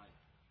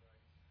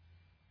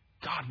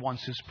 God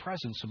wants His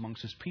presence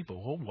amongst His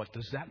people. Well, what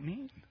does that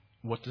mean?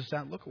 What does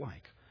that look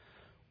like?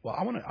 Well,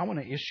 I want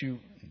to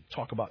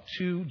talk about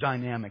two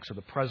dynamics of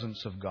the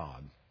presence of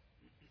God.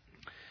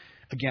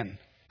 Again,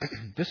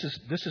 this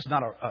is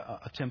not an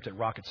attempt at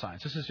rocket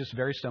science. This is just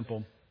very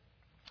simple.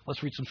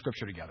 Let's read some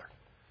Scripture together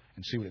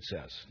and see what it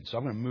says. And so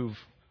I'm going to move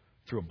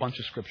through a bunch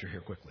of Scripture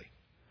here quickly.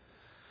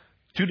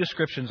 Two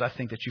descriptions I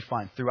think that you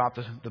find throughout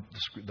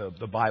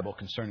the Bible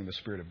concerning the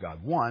Spirit of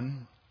God.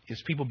 One is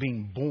people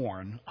being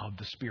born of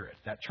the Spirit.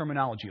 That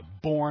terminology of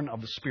born of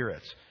the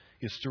Spirit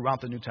is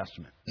throughout the New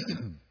Testament.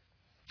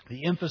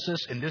 The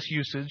emphasis in this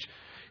usage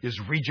is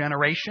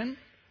regeneration,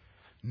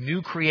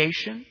 new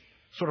creation,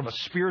 sort of a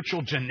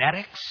spiritual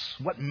genetics,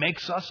 what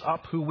makes us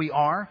up who we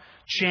are,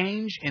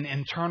 change in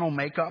internal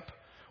makeup.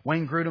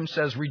 Wayne Grudem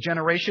says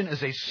regeneration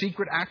is a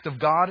secret act of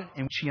God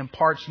in which He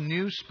imparts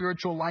new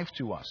spiritual life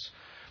to us.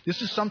 This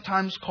is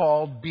sometimes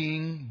called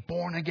being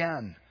born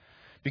again.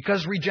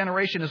 Because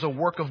regeneration is a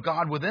work of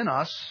God within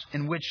us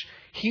in which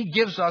He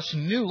gives us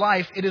new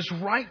life, it is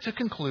right to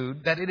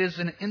conclude that it is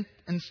an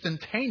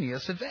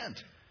instantaneous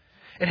event.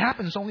 It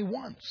happens only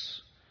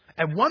once.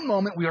 At one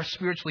moment, we are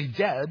spiritually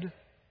dead,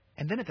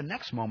 and then at the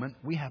next moment,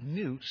 we have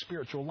new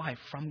spiritual life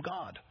from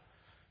God.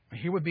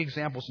 Here would be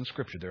examples in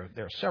Scripture.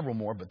 There are several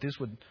more, but this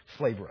would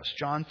flavor us.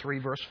 John 3,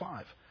 verse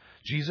 5.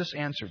 Jesus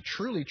answered,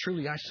 "Truly,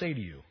 truly, I say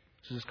to you,"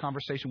 this is his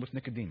conversation with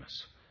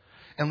Nicodemus,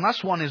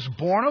 "unless one is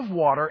born of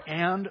water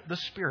and the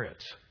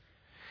Spirit,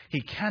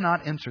 he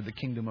cannot enter the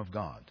kingdom of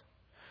God.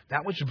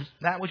 That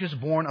which is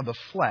born of the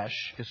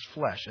flesh is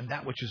flesh, and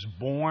that which is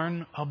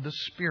born of the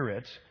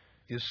Spirit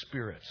is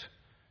spirit.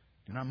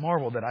 Do not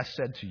marvel that I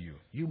said to you,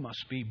 you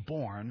must be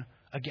born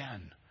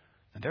again."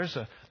 And there's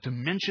a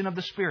dimension of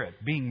the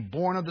Spirit, being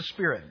born of the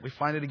Spirit. We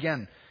find it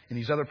again in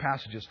these other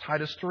passages.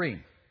 Titus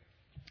 3,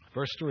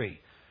 verse 3.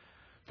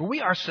 "For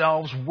we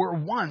ourselves were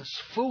once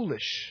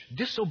foolish,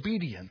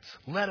 disobedient,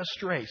 led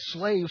astray,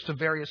 slaves to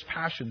various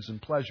passions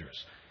and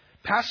pleasures,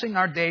 passing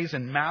our days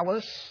in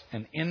malice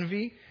and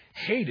envy,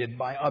 hated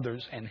by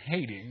others and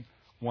hating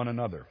one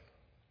another.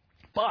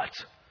 But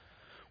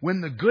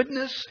when the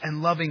goodness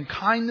and loving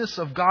kindness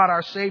of God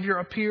our Savior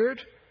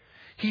appeared,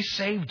 He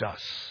saved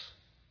us,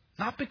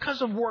 not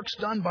because of works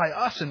done by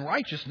us in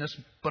righteousness,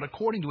 but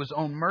according to His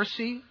own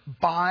mercy,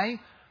 by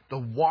the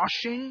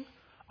washing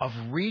of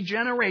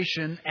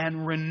regeneration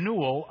and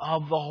renewal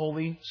of the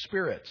Holy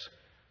Spirit,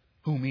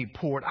 whom He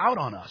poured out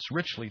on us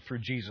richly through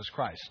Jesus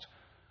Christ,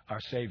 our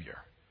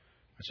Savior."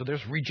 And so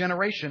there's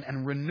regeneration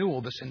and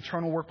renewal, this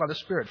internal work by the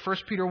Spirit.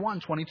 1 Peter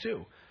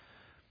 1:22.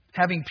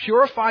 "Having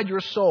purified your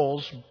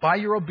souls by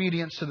your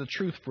obedience to the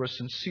truth for a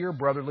sincere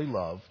brotherly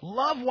love,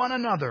 love one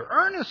another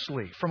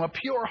earnestly from a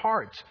pure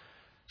heart,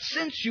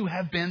 since you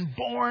have been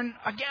born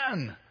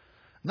again,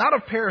 not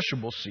of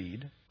perishable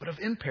seed, but of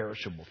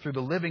imperishable, through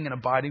the living and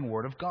abiding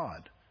Word of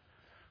God."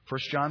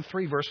 1 John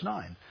 3, verse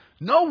 9.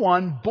 "No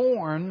one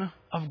born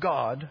of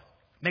God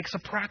makes a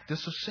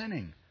practice of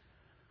sinning,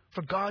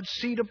 for God's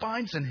seed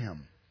abides in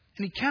him,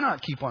 and he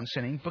cannot keep on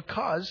sinning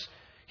because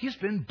he's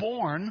been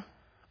born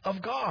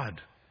of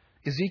God."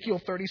 Ezekiel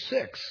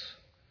 36,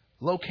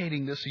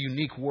 locating this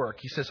unique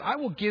work, he says, "I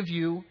will give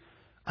you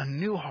a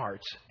new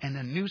heart, and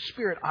a new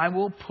spirit I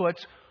will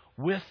put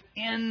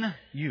within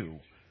you.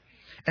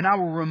 And I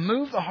will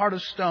remove the heart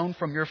of stone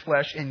from your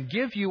flesh and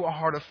give you a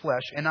heart of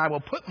flesh. And I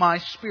will put my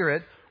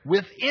Spirit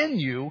within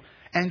you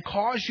and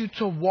cause you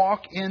to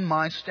walk in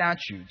my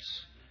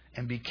statutes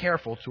and be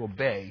careful to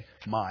obey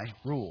my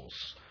rules."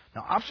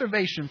 Now,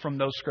 observation from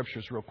those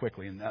scriptures real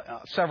quickly, and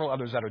several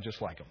others that are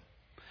just like them.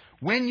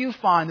 When you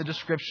find the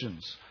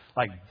descriptions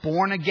like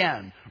born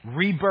again,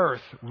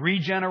 rebirth,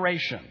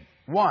 regeneration,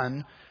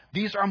 one,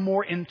 these are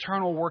more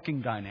internal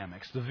working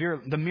dynamics.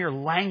 The mere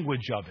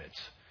language of it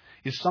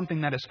is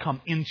something that has come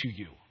into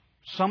you.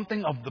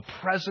 Something of the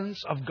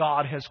presence of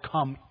God has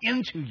come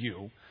into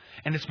you,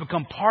 and it's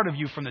become part of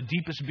you from the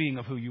deepest being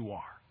of who you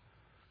are.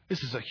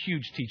 This is a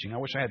huge teaching. I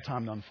wish I had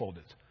time to unfold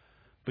it.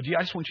 But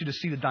I just want you to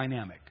see the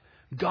dynamic.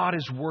 God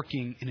is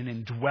working in an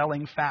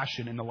indwelling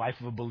fashion in the life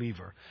of a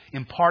believer,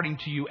 imparting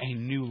to you a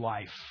new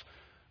life.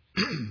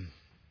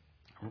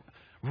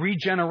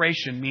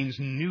 Regeneration means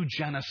new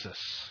genesis.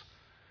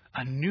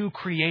 A new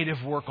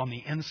creative work on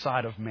the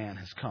inside of man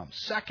has come.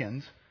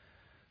 Second,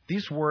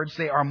 these words,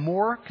 they are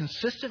more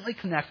consistently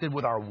connected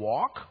with our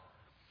walk,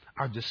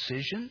 our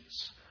decisions,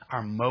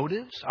 our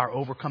motives, our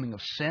overcoming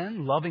of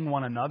sin, loving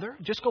one another.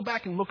 Just go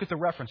back and look at the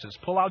references.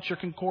 Pull out your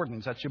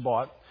concordance that you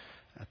bought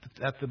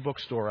at the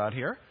bookstore out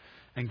here.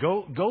 And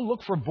go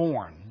look for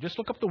born. Just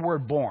look up the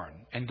word born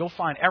and go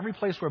find every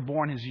place where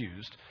born is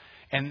used.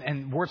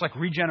 And words like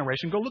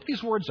regeneration. Go look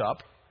these words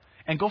up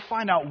and go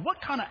find out what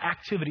kind of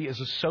activity is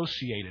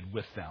associated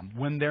with them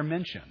when they're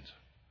mentioned.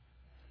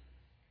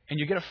 And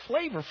you get a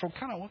flavor for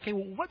kind of, okay,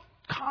 well, what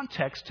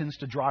context tends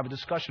to drive a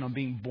discussion on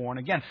being born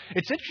again?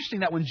 It's interesting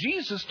that when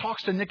Jesus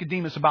talks to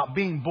Nicodemus about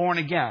being born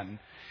again,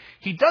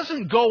 he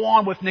doesn't go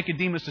on with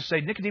Nicodemus to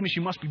say, Nicodemus,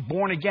 you must be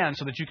born again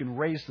so that you can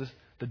raise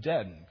the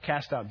dead and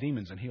cast out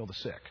demons and heal the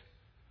sick.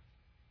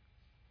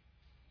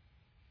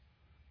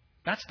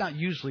 That's not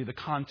usually the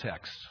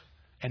context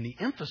and the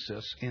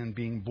emphasis in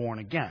being born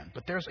again.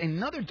 But there's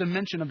another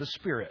dimension of the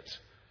Spirit,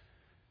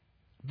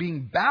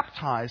 being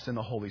baptized in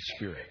the Holy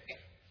Spirit.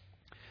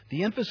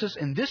 The emphasis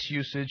in this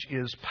usage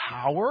is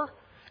power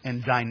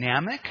and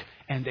dynamic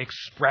and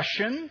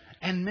expression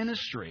and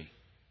ministry.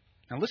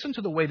 Now listen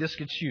to the way this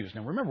gets used.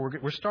 Now remember,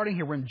 we're starting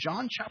here. We're in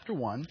John chapter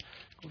 1.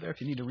 Go there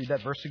if you need to read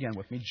that verse again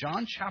with me.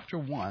 John chapter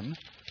 1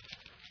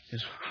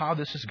 is how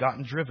this has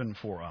gotten driven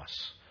for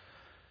us.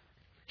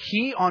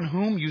 He on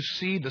whom you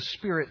see the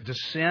Spirit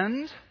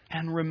descend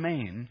and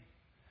remain,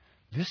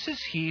 this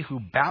is He who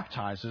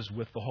baptizes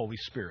with the Holy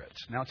Spirit.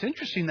 Now it's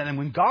interesting that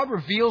when God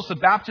reveals the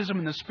baptism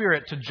in the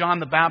Spirit to John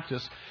the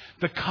Baptist,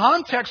 the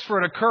context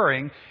for it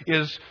occurring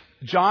is,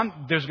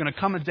 John, there's going to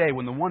come a day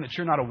when the one that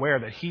you're not aware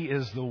that He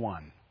is the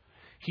one.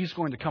 He's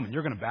going to come and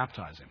you're going to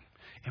baptize Him.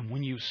 And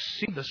when you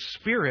see the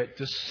Spirit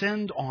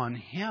descend on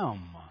Him,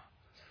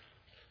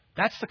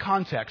 that's the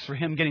context for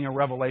Him getting a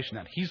revelation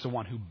that He's the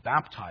one who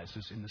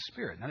baptizes in the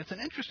Spirit. Now, it's an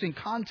interesting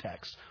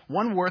context,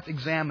 one worth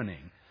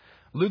examining.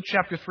 Luke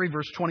chapter 3,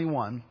 verse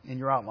 21 in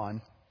your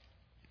outline.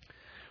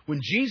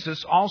 When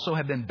Jesus also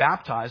had been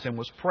baptized and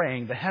was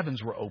praying, the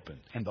heavens were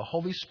opened and the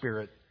Holy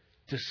Spirit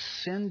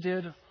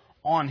descended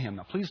on Him.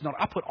 Now, please note,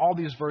 I put all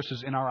these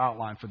verses in our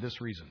outline for this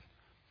reason,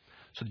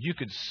 so that you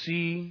could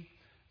see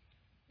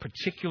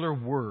particular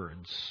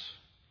words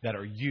that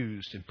are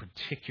used in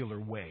particular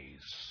ways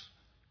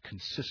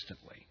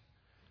consistently.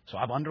 So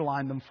I've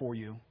underlined them for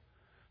you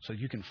so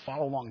you can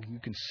follow along and you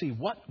can see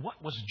what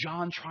was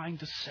John trying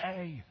to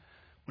say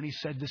when he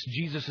said this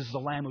Jesus is the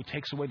Lamb who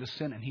takes away the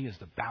sin and He is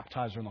the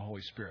baptizer in the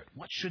Holy Spirit.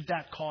 What should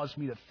that cause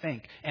me to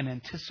think and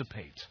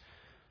anticipate?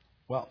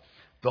 Well,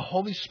 the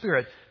Holy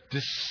Spirit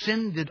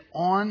descended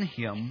on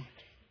Him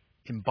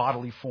in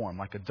bodily form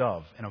like a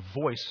dove, and a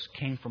voice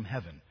came from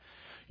heaven.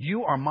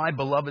 You are my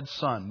beloved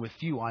Son. With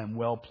you I am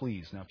well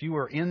pleased. Now, if you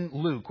are in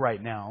Luke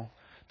right now,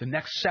 the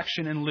next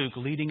section in Luke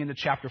leading into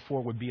chapter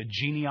 4 would be a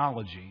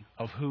genealogy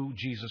of who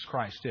Jesus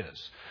Christ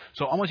is.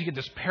 So almost you get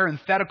this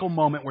parenthetical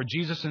moment where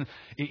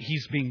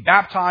He's being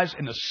baptized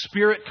and the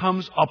Spirit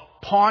comes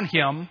upon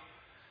Him.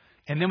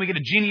 And then we get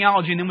a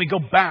genealogy and then we go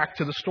back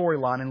to the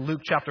storyline in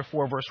Luke chapter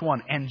 4 verse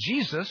 1. And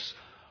Jesus,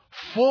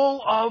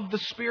 full of the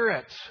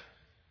Spirit,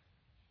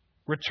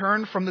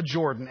 returned from the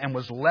Jordan and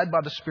was led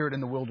by the Spirit in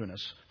the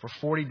wilderness for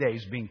 40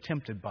 days being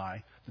tempted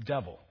by the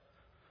devil.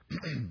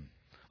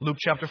 Luke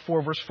chapter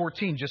 4 verse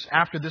 14, just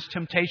after this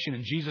temptation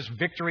and Jesus'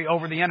 victory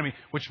over the enemy,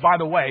 which by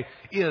the way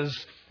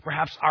is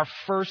perhaps our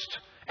first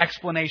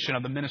explanation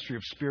of the ministry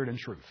of Spirit and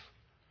truth.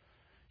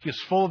 He is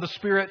full of the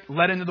Spirit,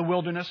 led into the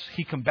wilderness.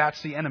 He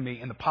combats the enemy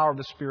in the power of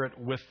the Spirit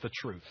with the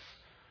truth.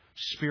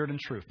 Spirit and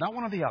truth. Not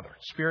one or the other.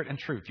 Spirit and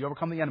truth. You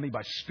overcome the enemy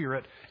by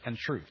Spirit and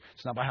truth.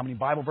 It's not by how many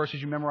Bible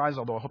verses you memorize,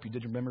 although I hope you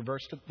did your memory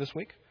verse this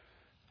week.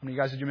 How many of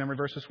you guys did your memory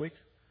verse this week?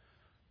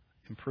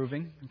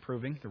 Improving.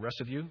 The rest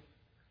of you?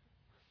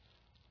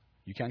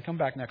 You can come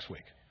back next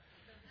week.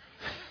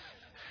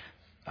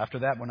 After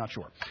that, we're not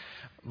sure.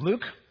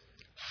 Luke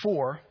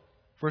 4,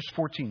 verse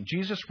 14.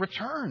 Jesus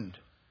returned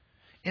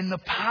in the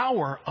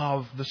power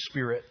of the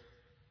Spirit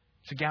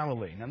to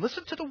Galilee. Now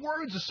listen to the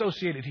words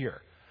associated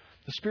here.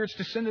 The Spirit's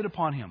descended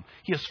upon Him.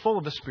 He is full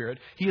of the Spirit.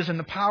 He is in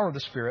the power of the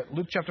Spirit.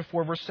 Luke chapter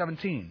 4, verse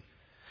 17.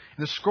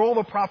 And the scroll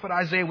of the prophet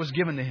Isaiah was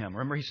given to Him.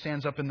 Remember, he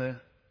stands up in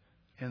the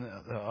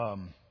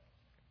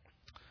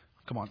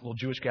little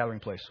Jewish gathering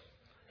place.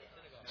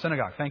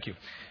 Synagogue, thank you.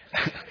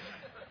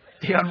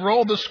 He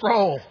unrolled the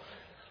scroll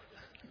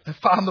and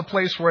found the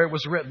place where it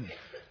was written.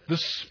 The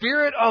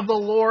Spirit of the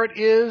Lord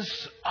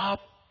is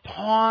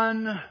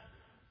upon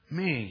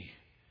me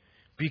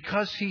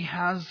because He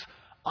has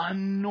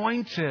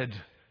anointed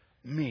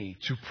me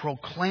to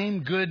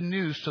proclaim good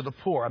news to the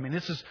poor. I mean,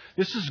 this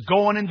is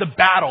going into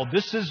battle.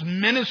 This is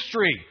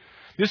ministry.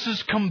 This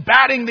is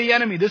combating the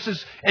enemy. This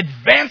is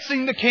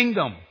advancing the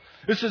kingdom.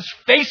 This is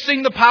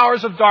facing the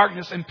powers of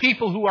darkness and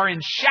people who are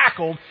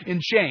shackled in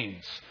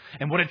chains.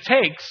 And what it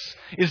takes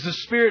is the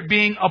Spirit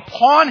being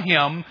upon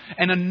Him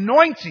and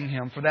anointing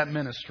Him for that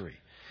ministry.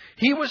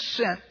 He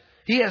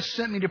He has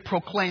sent me to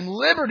proclaim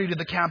liberty to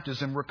the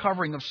captives and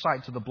recovering of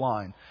sight to the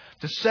blind,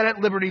 to set at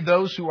liberty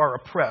those who are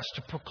oppressed,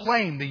 to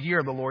proclaim the year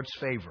of the Lord's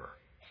favor.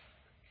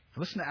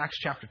 Listen to Acts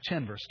chapter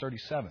 10, verse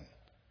 37.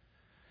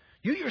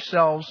 You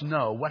yourselves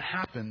know what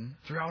happened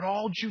throughout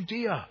all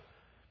Judea,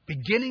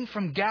 beginning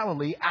from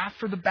Galilee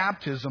after the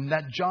baptism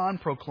that John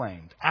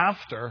proclaimed.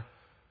 After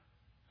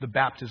the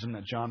baptism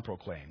that John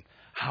proclaimed.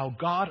 How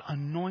God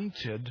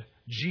anointed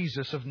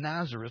Jesus of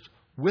Nazareth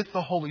with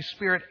the Holy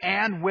Spirit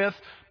and with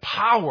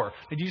power.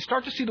 Did you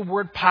start to see the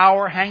word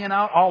power hanging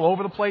out all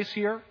over the place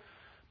here?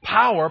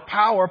 Power,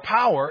 power,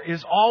 power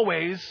is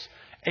always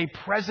a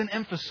present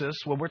emphasis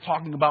when we're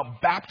talking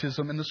about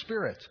baptism in the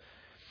Spirit.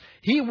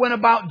 He went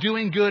about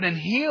doing good and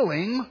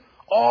healing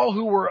all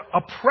who were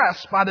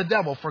oppressed by the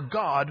devil, for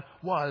God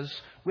was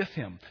with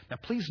him. Now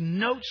please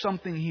note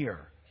something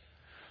here.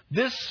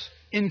 This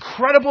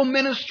incredible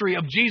ministry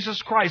of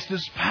Jesus Christ,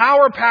 this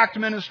power-packed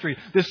ministry,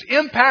 this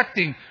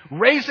impacting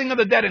raising of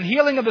the dead and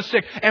healing of the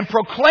sick and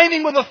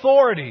proclaiming with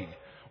authority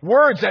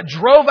words that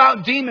drove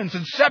out demons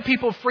and set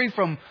people free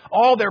from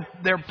all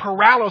their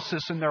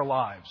paralysis in their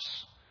lives.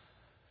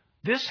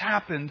 This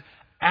happened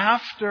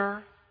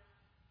after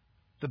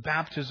the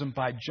baptism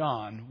by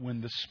John when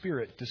the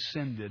Spirit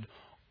descended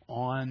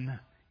on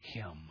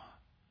him.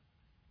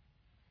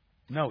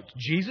 Note,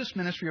 Jesus'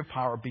 ministry of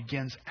power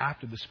begins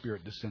after the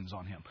Spirit descends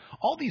on him.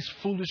 All these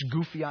foolish,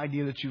 goofy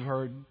ideas that you've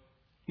heard,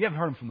 you haven't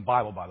heard them from the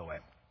Bible, by the way.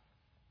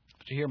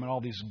 But you hear them in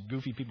all these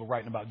goofy people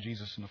writing about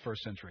Jesus in the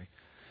first century.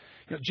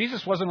 You know,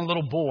 Jesus wasn't a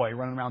little boy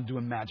running around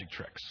doing magic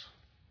tricks.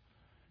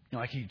 You know,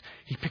 like he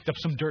picked up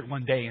some dirt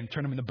one day and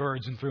turned them into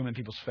birds and threw them in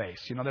people's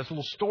face. You know, there's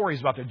little stories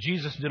about that.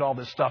 Jesus did all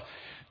this stuff.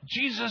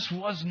 Jesus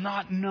was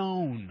not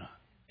known.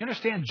 You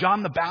understand?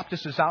 John the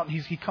Baptist is out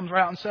and he comes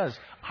right out and says,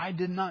 I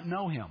did not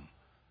know him.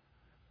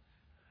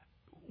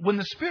 When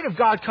the Spirit of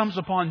God comes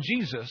upon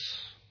Jesus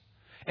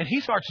and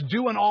he starts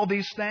doing all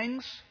these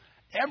things,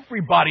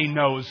 everybody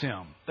knows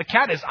him. The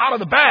cat is out of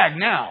the bag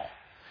now.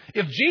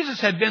 If Jesus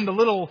had been the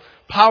little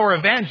power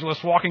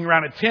evangelist walking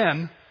around at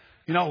 10,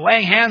 you know,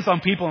 laying hands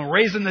on people and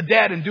raising the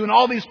dead and doing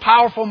all these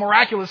powerful,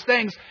 miraculous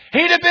things,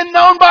 he'd have been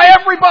known by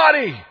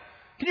everybody.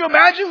 Can you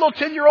imagine a little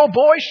 10-year-old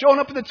boy showing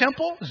up in the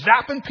temple,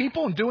 zapping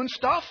people and doing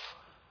stuff?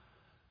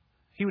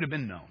 He would have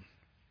been known.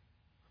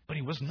 But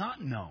he was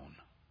not known.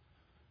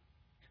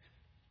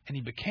 And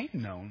he became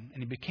known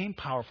and he became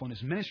powerful, and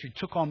his ministry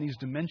took on these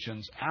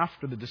dimensions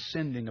after the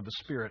descending of the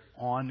Spirit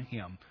on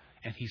him.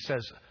 And he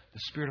says, the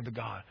Spirit of the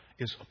God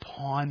is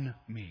upon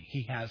me.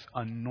 He has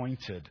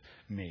anointed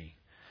me.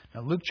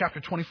 Now, Luke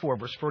chapter 24,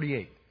 verse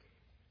 48.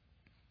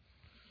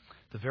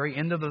 The very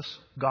end of this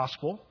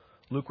gospel,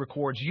 Luke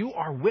records, you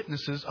are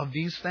witnesses of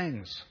these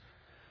things.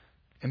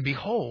 And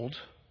behold,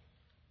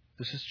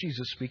 this is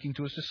Jesus speaking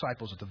to his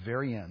disciples at the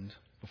very end,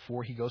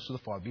 before he goes to the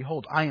Father.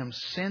 Behold, I am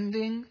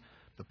sending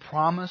the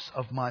promise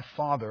of my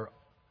Father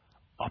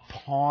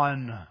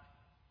upon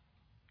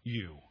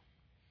you.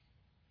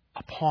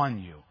 Upon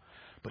you.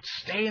 But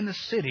stay in the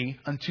city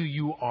until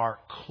you are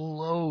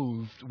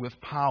clothed with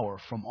power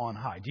from on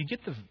high. Do you get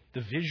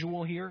the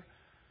visual here?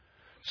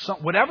 So,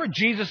 whatever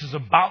Jesus is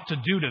about to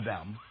do to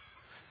them,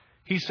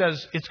 he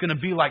says it's going to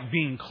be like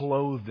being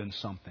clothed in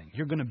something.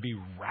 You're going to be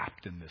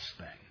wrapped in this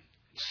thing.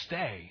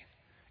 Stay.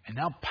 And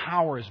now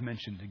power is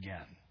mentioned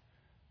again.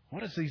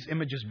 What is these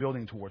images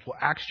building towards? Well,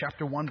 Acts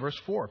chapter 1, verse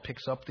 4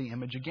 picks up the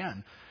image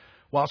again.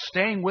 While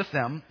staying with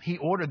them, he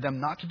ordered them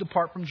not to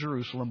depart from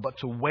Jerusalem, but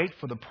to wait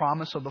for the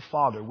promise of the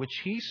Father, which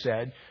he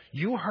said,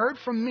 you heard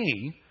from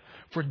me,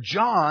 for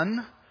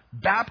John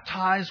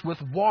baptized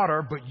with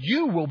water, but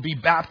you will be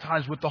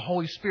baptized with the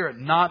Holy Spirit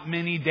not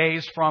many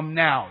days from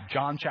now.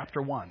 John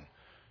chapter 1.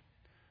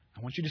 I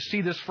want you to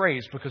see this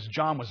phrase because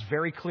John was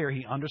very clear.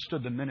 He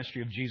understood the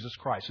ministry of Jesus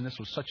Christ. And this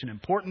was such an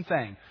important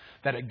thing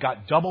that it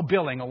got double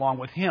billing along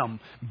with him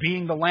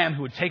being the Lamb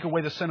who would take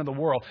away the sin of the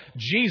world.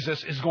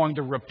 Jesus is going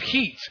to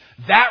repeat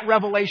that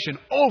revelation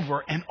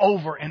over and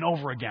over and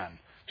over again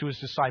to his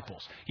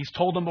disciples. He's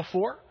told them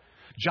before,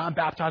 John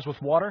baptized with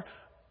water,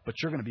 but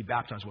you're going to be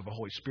baptized with the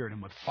Holy Spirit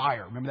and with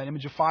fire. Remember that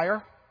image of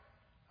fire?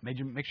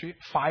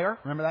 Fire.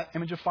 Remember that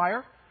image of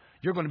fire?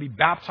 You're going to be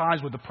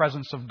baptized with the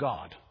presence of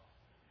God.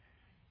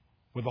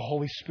 With the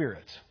Holy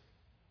Spirit.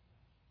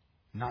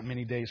 Not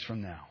many days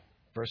from now.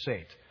 Verse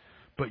 8.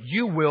 But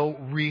you will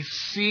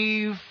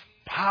receive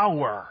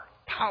power.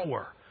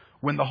 Power.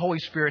 When the Holy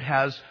Spirit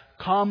has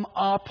come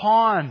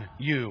upon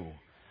you.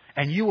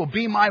 And you will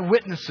be my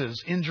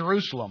witnesses in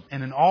Jerusalem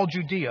and in all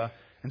Judea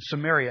and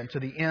Samaria and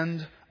to the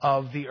end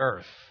of the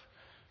earth.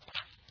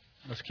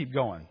 Let's keep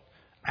going.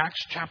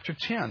 Acts chapter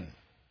 10.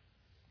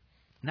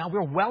 Now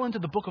we're well into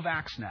the book of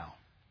Acts now.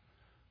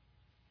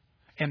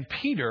 And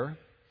Peter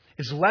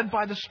is led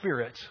by the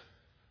Spirit.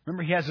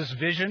 Remember, he has this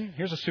vision.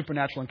 Here's a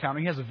supernatural encounter.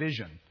 He has a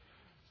vision.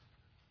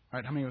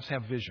 Right? How many of us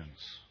have visions?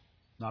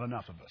 Not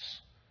enough of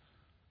us.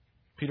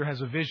 Peter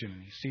has a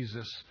vision. He sees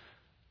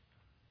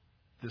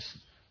this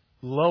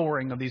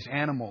lowering of these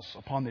animals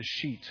upon this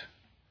sheet.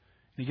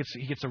 He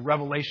gets a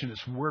revelation.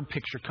 This word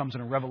picture comes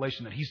in a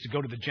revelation that he's to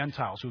go to the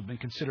Gentiles who have been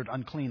considered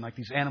unclean, like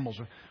these animals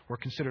were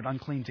considered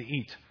unclean to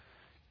eat.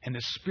 And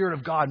the Spirit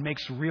of God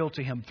makes real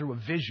to him through a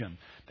vision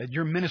that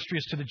your ministry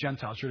is to the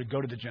Gentiles. You're to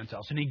go to the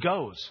Gentiles. And he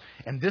goes.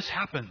 And this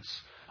happens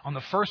on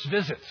the first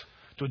visit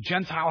to a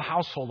Gentile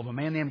household of a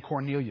man named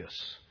Cornelius.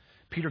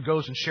 Peter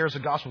goes and shares the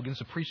gospel, begins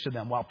to preach to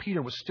them. While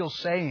Peter was still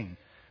saying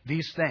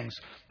these things,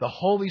 the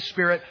Holy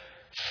Spirit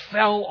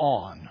fell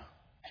on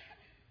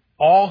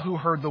all who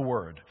heard the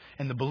word.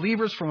 And the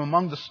believers from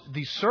among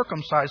the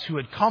circumcised who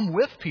had come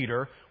with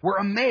Peter were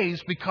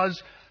amazed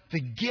because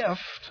the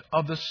gift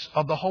of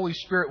the Holy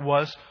Spirit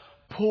was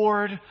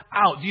poured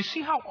out. Do you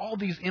see how all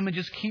these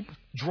images keep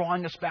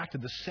drawing us back to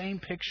the same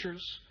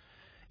pictures?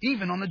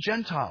 Even on the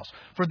Gentiles.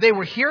 For they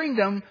were hearing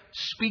them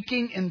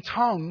speaking in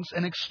tongues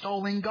and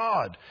extolling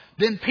God.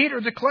 Then Peter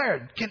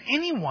declared, "Can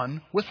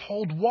anyone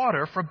withhold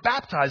water for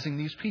baptizing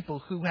these people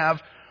who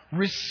have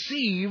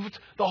received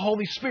the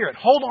Holy Spirit?"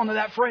 Hold on to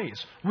that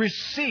phrase.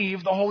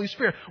 Receive the Holy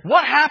Spirit.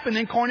 What happened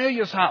in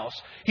Cornelius' house?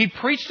 He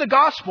preached the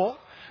gospel.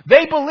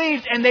 They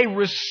believed and they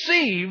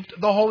received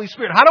the Holy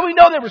Spirit. How do we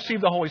know they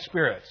received the Holy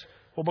Spirit?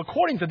 Well,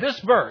 according to this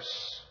verse,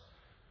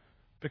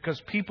 because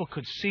people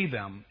could see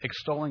them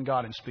extolling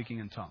God and speaking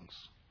in tongues.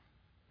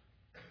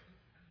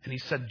 And he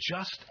said,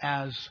 just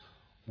as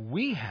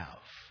we have.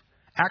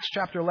 Acts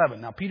chapter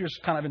 11. Now, Peter's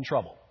kind of in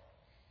trouble.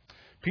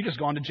 Peter's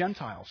gone to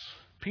Gentiles.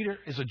 Peter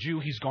is a Jew.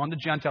 He's gone to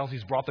Gentiles.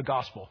 He's brought the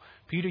gospel.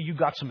 Peter, you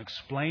got some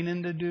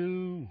explaining to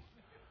do.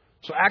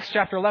 So Acts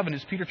chapter 11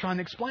 is Peter trying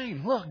to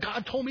explain. Look,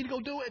 God told me to go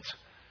do it.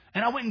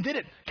 And I went and did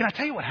it. Can I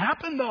tell you what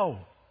happened, though?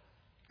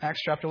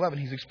 Acts chapter 11,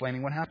 he's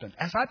explaining what happened.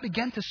 As I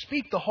began to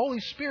speak, the Holy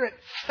Spirit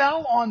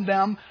fell on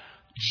them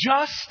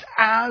just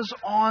as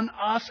on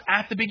us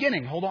at the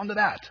beginning. Hold on to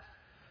that.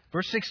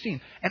 Verse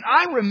 16. And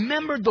I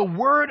remembered the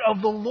word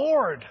of the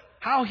Lord,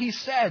 how he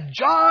said,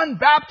 John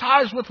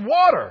baptized with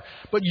water,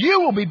 but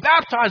you will be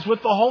baptized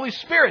with the Holy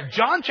Spirit.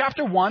 John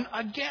chapter 1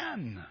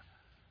 again.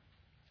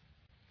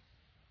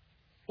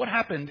 What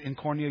happened in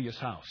Cornelius'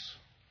 house?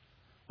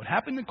 What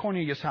happened in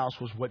Cornelius'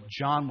 house was what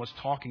John was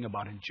talking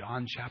about in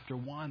John chapter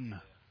 1.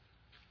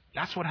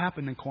 That's what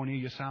happened in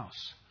Cornelius'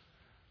 house.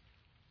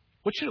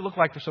 What should it look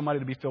like for somebody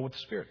to be filled with the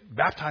Spirit?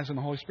 Baptized in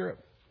the Holy Spirit.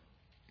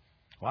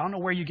 Well, I don't know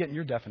where you're getting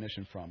your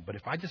definition from, but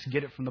if I just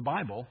get it from the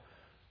Bible,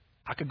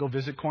 I could go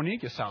visit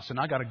Cornelius' house, and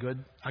I got a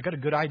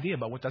good idea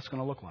about what that's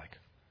going to look like.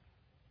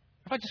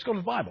 If I just go to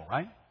the Bible,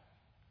 right?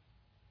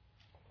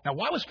 Now,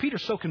 why was Peter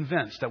so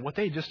convinced that what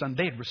they had just done,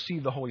 they had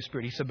received the Holy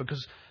Spirit? He said,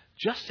 because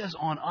just as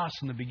on us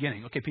in the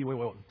beginning. Okay, Peter,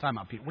 wait, time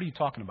out, Peter. What are you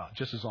talking about?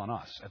 Just as on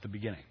us at the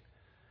beginning.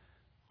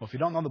 Well, if you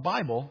don't know the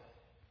Bible,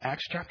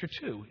 Acts chapter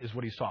 2 is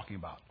what he's talking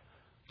about.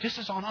 Just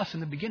as on us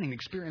in the beginning, the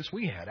experience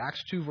we had.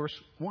 Acts 2 verse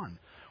 1.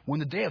 When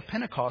the day of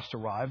Pentecost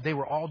arrived, they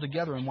were all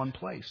together in one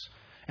place.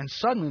 And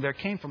suddenly there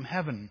came from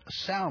heaven a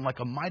sound like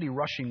a mighty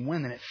rushing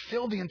wind, and it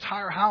filled the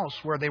entire house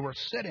where they were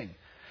sitting.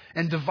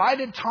 And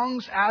divided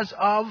tongues as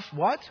of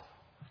what?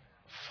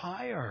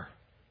 Fire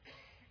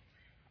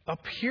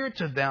appeared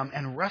to them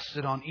and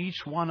rested on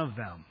each one of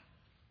them.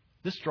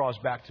 This draws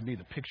back to me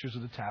the pictures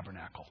of the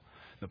tabernacle,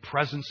 the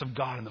presence of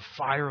God and the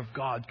fire of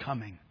God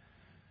coming.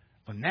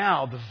 But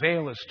now the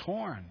veil is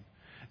torn.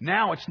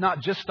 Now it's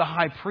not just the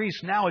high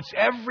priest. Now it's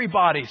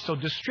everybody. So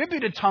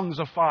distributed tongues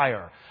of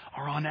fire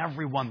are on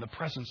everyone. The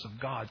presence of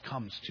God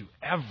comes to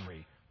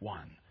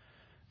everyone.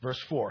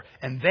 Verse 4.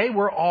 And they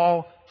were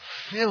all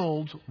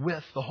filled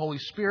with the Holy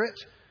Spirit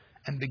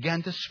and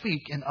began to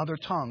speak in other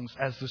tongues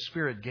as the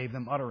Spirit gave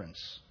them utterance.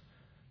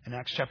 In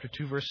Acts chapter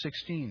 2, verse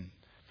 16,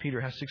 Peter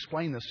has to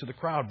explain this to the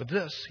crowd. But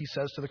this, he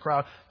says to the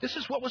crowd, this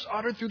is what was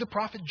uttered through the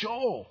prophet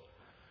Joel.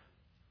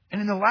 And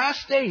in the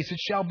last days it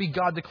shall be,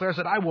 God declares,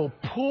 that I will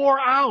pour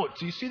out.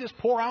 Do you see this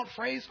pour out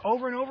phrase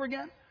over and over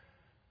again?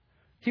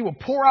 He will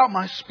pour out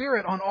my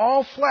Spirit on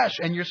all flesh,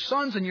 and your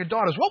sons and your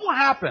daughters. What will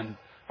happen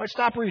if I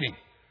stop reading?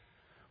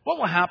 What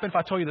will happen if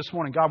I tell you this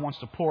morning God wants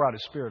to pour out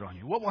His Spirit on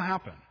you? What will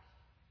happen?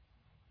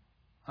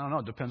 I don't know.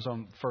 It depends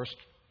on first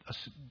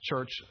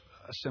church,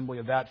 assembly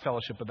of that,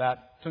 fellowship of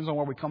that. Depends on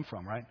where we come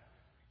from, right?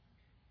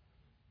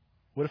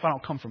 What if I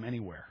don't come from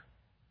anywhere?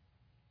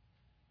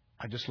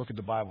 I just look at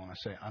the Bible and I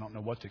say, I don't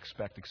know what to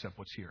expect except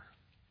what's here.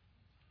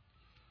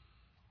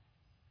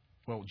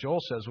 Well, Joel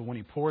says, well, when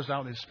He pours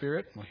out His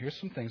Spirit, well, here's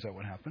some things that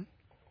would happen.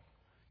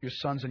 Your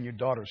sons and your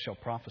daughters shall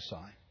prophesy.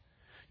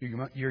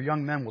 Your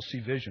young men will see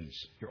visions.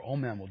 Your old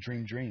men will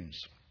dream dreams.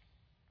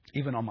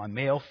 Even on my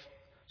male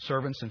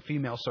servants and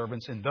female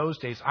servants, in those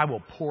days I will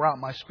pour out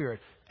my Spirit,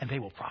 and they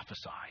will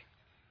prophesy.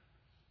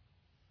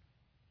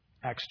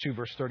 Acts 2,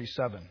 verse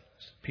 37.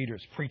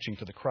 Peter's preaching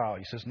to the crowd.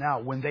 He says,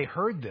 now, when they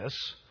heard this,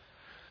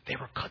 they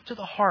were cut to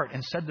the heart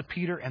and said to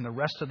Peter and the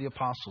rest of the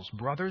apostles,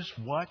 brothers,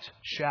 what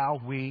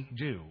shall we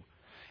do?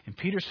 And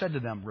Peter said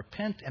to them,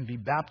 repent and be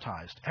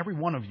baptized, every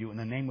one of you, in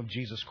the name of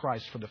Jesus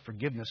Christ for the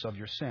forgiveness of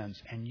your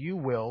sins, and you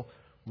will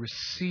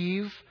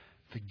receive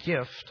the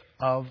gift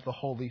of the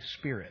Holy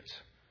Spirit.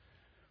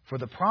 For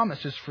the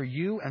promise is for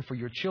you and for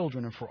your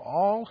children and for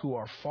all who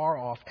are far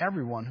off,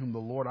 everyone whom the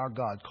Lord our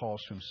God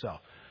calls to Himself.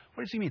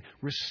 What does he mean?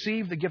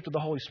 Receive the gift of the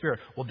Holy Spirit.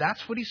 Well,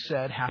 that's what he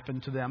said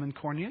happened to them in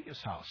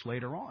Cornelius' house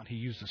later on. He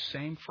used the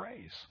same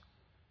phrase.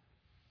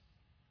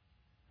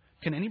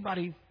 Can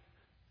anybody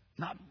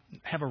not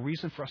have a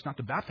reason for us not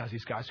to baptize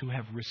these guys who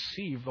have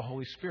received the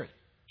Holy Spirit?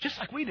 Just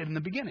like we did in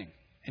the beginning.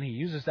 And he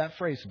uses that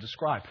phrase to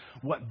describe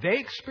what they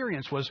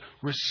experienced was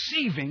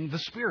receiving the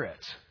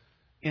Spirit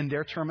in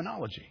their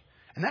terminology.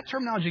 And that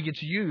terminology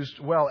gets used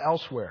well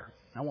elsewhere.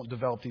 I won't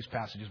develop these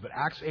passages, but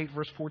Acts 8,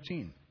 verse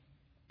 14.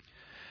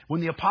 When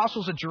the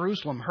apostles at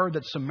Jerusalem heard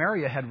that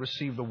Samaria had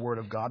received the word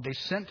of God, they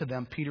sent to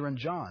them Peter and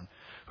John,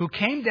 who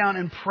came down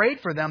and prayed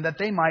for them that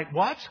they might,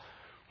 what?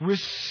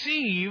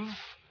 Receive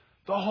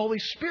the Holy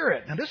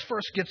Spirit. Now this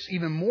verse gets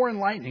even more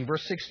enlightening.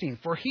 Verse 16.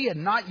 For he had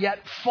not yet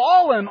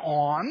fallen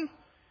on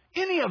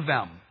any of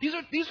them.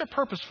 These are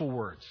purposeful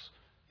words.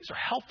 These are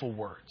helpful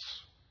words.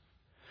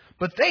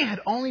 But they had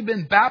only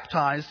been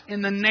baptized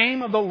in the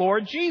name of the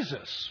Lord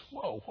Jesus.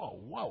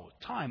 Whoa.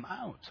 Time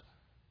out.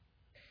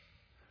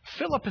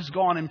 Philip has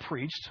gone and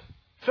preached.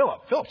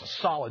 Philip's a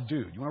solid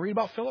dude. You want to read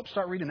about Philip?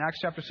 Start reading Acts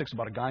chapter 6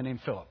 about a guy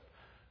named Philip.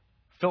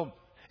 Philip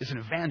is an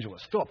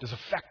evangelist. Philip is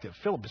effective.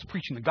 Philip is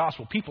preaching the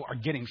gospel. People are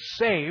getting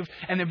saved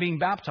and they're being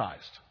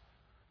baptized.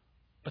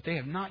 But they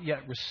have not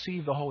yet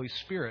received the Holy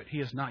Spirit. He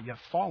has not yet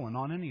fallen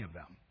on any of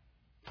them.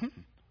 Well,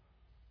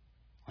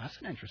 that's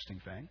an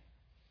interesting thing.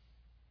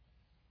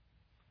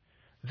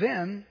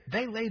 Then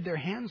they laid their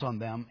hands on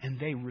them and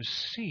they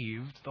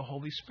received the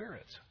Holy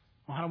Spirit.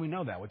 Well, how do we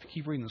know that? Well, if you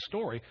keep reading the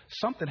story,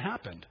 something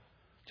happened.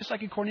 Just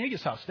like in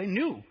Cornelius' house, they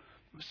knew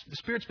the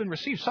Spirit's been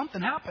received.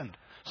 Something happened.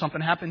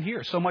 Something happened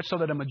here. So much so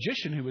that a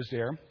magician who was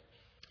there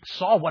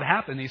saw what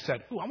happened. He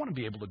said, I want to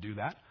be able to do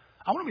that.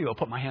 I want to be able to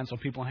put my hands on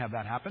people and have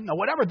that happen. Now,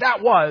 whatever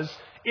that was,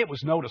 it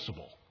was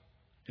noticeable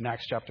in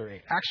Acts chapter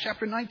 8. Acts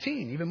chapter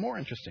 19, even more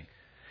interesting.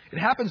 It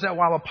happens that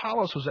while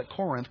Apollos was at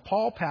Corinth,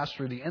 Paul passed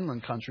through the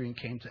inland country and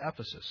came to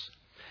Ephesus.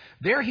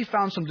 There he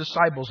found some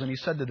disciples and he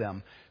said to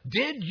them,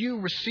 did you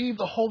receive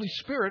the Holy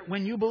Spirit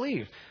when you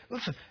believed?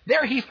 Listen,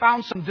 there he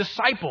found some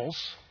disciples.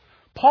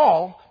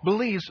 Paul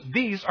believes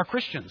these are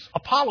Christians.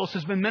 Apollos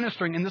has been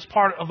ministering in this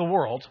part of the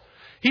world.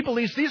 He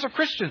believes these are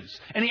Christians.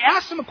 And he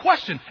asked them a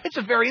question. It's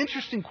a very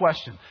interesting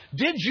question.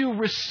 Did you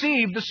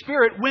receive the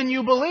Spirit when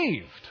you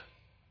believed?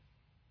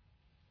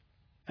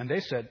 And they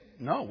said,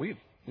 no, we've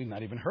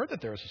not even heard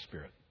that there is a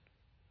Spirit.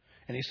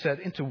 And he said,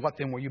 into what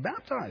then were you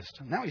baptized?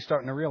 Now he's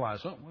starting to realize,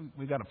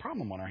 we've got a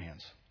problem on our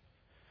hands.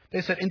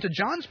 They said, into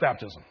John's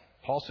baptism.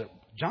 Paul said,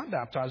 John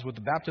baptized with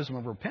the baptism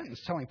of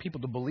repentance, telling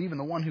people to believe in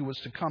the one who was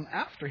to come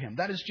after him.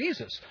 That is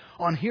Jesus.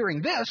 On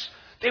hearing this,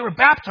 they were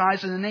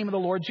baptized in the name of the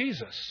Lord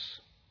Jesus.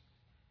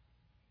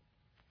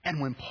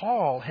 And when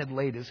Paul had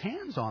laid his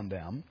hands on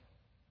them,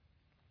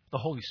 the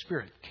Holy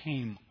Spirit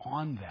came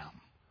on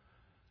them.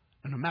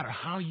 And no matter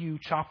how you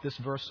chop this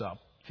verse up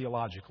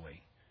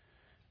theologically,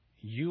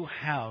 you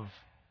have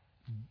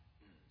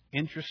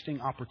interesting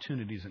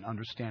opportunities in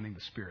understanding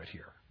the Spirit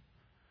here.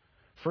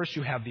 First,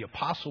 you have the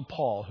Apostle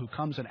Paul who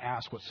comes and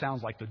asks what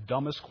sounds like the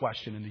dumbest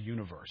question in the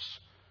universe,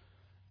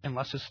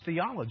 unless his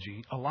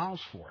theology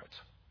allows for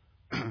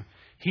it.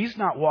 He's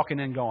not walking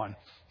in going,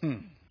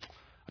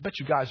 I bet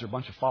you guys are a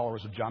bunch of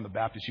followers of John the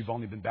Baptist. You've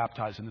only been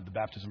baptized into the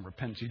baptism of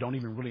repentance. You don't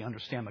even really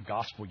understand the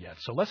gospel yet.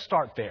 So let's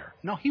start there.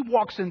 No, he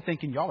walks in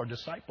thinking y'all are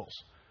disciples.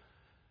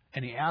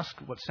 And he asks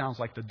what sounds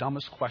like the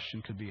dumbest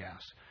question could be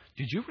asked.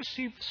 Did you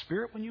receive the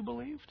Spirit when you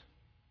believed?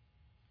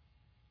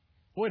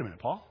 Wait a minute,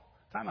 Paul.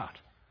 Time out.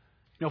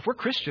 If we're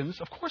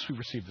Christians, of course we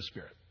receive the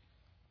Spirit.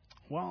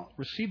 Well,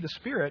 receive the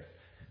Spirit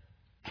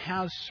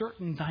has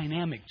certain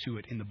dynamic to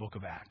it in the book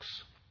of Acts.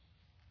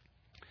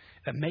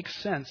 That makes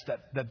sense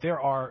that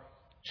there are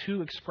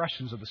two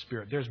expressions of the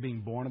Spirit. There's being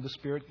born of the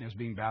Spirit and there's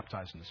being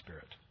baptized in the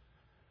Spirit.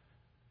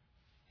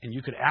 And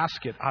you could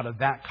ask it out of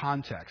that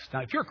context.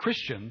 Now, if you're a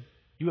Christian,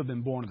 you have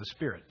been born of the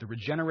Spirit. The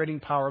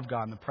regenerating power of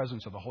God and the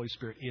presence of the Holy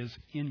Spirit is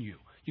in you.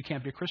 You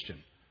can't be a Christian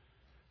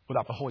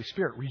without the Holy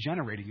Spirit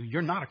regenerating you.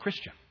 You're not a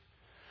Christian.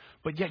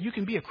 But yet you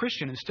can be a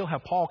Christian and still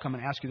have Paul come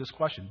and ask you this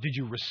question. Did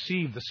you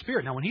receive the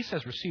Spirit? Now, when he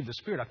says receive the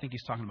Spirit, I think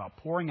he's talking about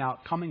pouring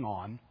out, coming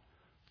on,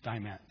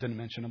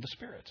 dimension of the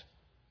Spirit.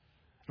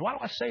 And why do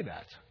I say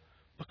that?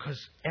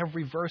 Because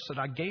every verse that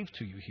I gave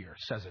to you here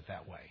says it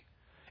that way.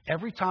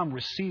 Every time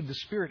receive the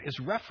Spirit is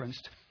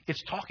referenced,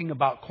 it's talking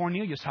about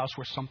Cornelius' house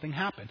where something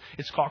happened.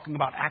 It's talking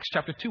about Acts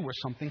chapter 2 where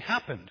something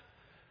happened.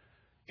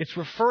 It's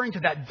referring to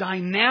that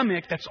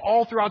dynamic that's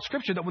all throughout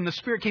Scripture, that when the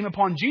Spirit came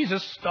upon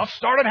Jesus, stuff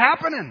started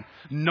happening.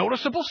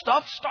 Noticeable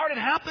stuff started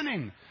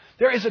happening.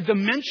 There is a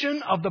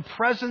dimension of the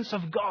presence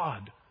of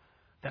God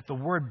that the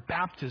word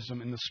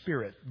baptism in the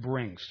Spirit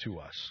brings to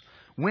us.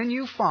 When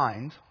you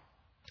find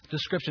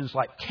descriptions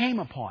like came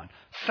upon,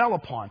 fell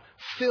upon,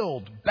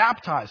 filled,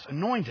 baptized,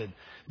 anointed,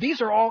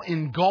 these are all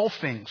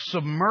engulfing,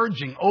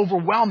 submerging,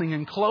 overwhelming,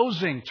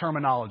 enclosing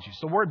terminologies.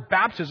 The word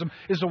baptism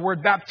is the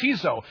word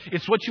baptizo.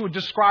 It's what you would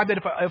describe that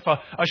if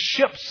a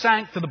ship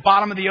sank to the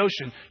bottom of the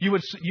ocean, you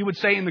would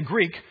say in the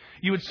Greek,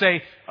 you would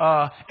say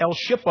el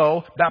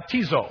shipo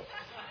baptizo,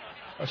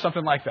 or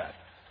something like that.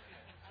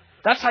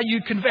 That's how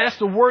you confess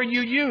the word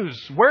you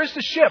use. Where's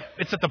the ship?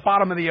 It's at the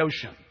bottom of the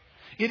ocean.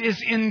 It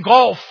is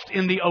engulfed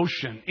in the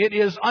ocean. It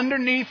is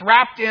underneath,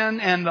 wrapped in,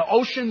 and the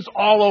ocean's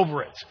all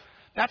over it.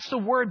 That's the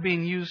word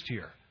being used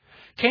here.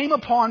 Came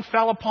upon,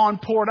 fell upon,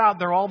 poured out.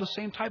 They're all the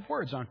same type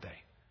words, aren't they?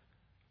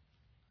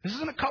 This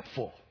isn't a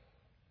cupful.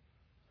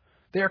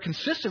 They are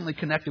consistently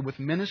connected with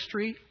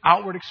ministry,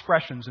 outward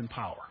expressions, and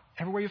power.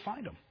 Everywhere you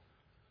find them.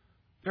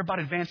 They're about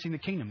advancing the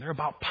kingdom. They're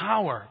about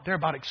power. They're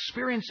about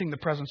experiencing the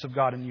presence of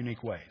God in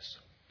unique ways.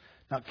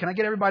 Now, can I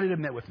get everybody to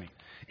admit with me?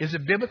 Is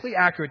it biblically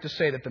accurate to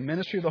say that the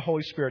ministry of the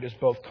Holy Spirit is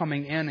both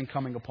coming in and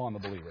coming upon the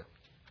believer?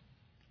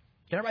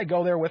 Can everybody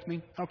go there with me?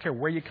 I don't care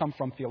where you come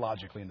from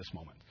theologically in this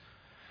moment.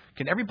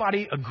 Can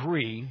everybody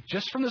agree,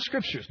 just from the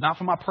Scriptures, not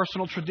from my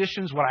personal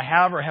traditions, what I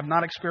have or have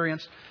not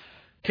experienced,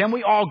 can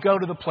we all go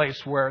to the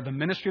place where the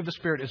ministry of the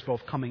Spirit is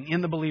both coming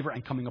in the believer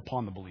and coming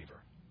upon the believer?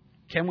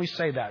 Can we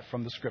say that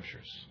from the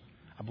Scriptures?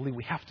 I believe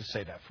we have to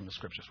say that from the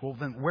Scriptures. Well,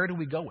 then where do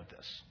we go with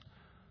this?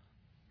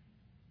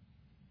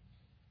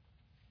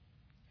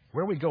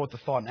 Where we go with the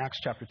thought in Acts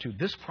chapter 2,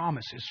 this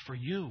promise is for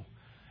you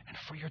and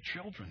for your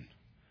children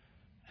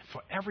and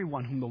for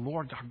everyone whom the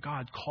Lord our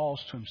God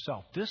calls to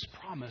himself. This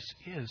promise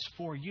is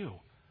for you.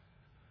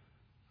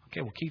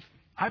 Okay, well, Keith,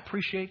 I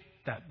appreciate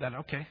that.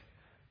 Okay.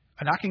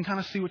 And I can kind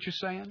of see what you're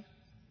saying.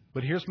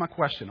 But here's my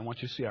question. I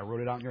want you to see. I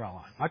wrote it out in your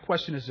outline. My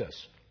question is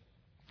this.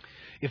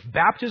 If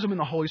baptism in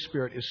the Holy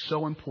Spirit is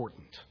so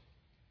important,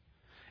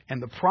 and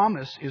the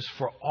promise is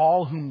for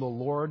all whom the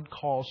Lord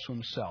calls to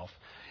himself,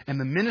 and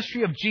the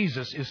ministry of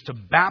Jesus is to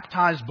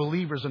baptize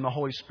believers in the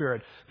Holy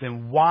Spirit,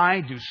 then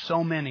why do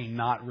so many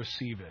not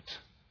receive it?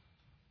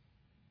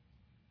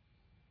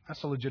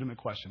 That's a legitimate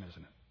question,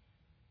 isn't it?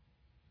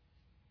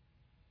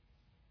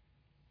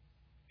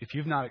 If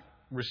you've not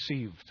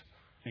received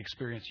an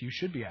experience, you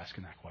should be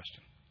asking that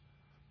question.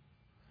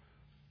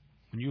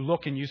 When you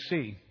look and you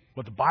see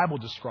what the Bible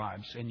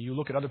describes and you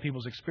look at other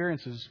people's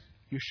experiences,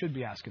 you should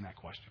be asking that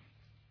question.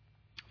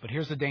 But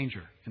here's the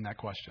danger in that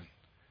question.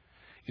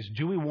 Is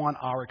do we want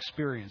our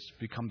experience to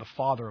become the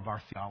father of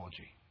our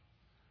theology?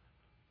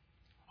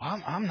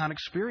 I'm not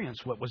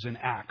experienced what was in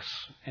Acts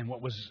and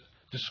what was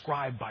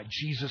described by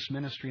Jesus'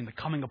 ministry and the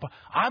coming upon.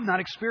 I've not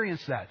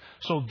experienced that.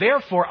 So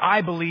therefore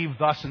I believe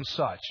thus and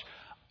such.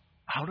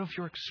 Out of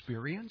your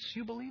experience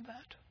you believe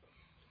that?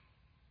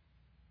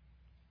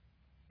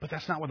 But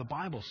that's not what the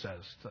Bible says,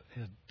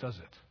 does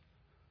it?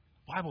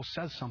 The Bible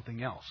says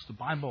something else. The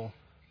Bible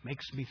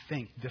makes me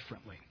think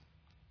differently.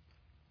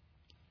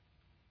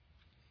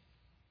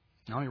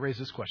 Now let me raise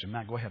this question.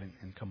 Matt, go ahead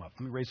and come up.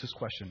 Let me raise this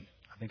question.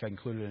 I think I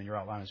included it in your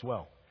outline as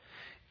well.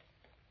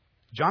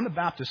 John the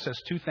Baptist says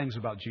two things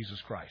about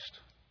Jesus Christ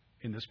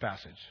in this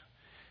passage.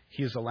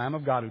 He is the Lamb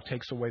of God who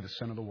takes away the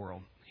sin of the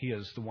world. He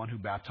is the one who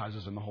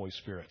baptizes in the Holy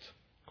Spirit.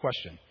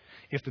 Question.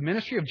 If the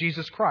ministry of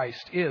Jesus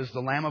Christ is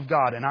the Lamb of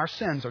God and our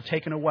sins are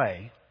taken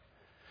away,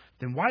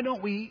 then why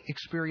don't we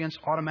experience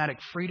automatic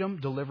freedom,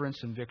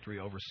 deliverance, and victory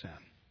over sin?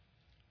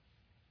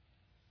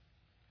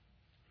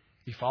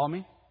 You follow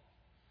me?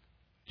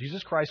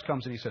 Jesus Christ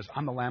comes and he says,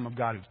 I'm the Lamb of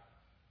God who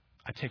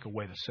I take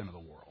away the sin of the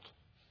world.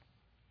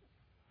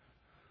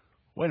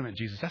 Wait a minute,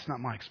 Jesus, that's not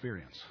my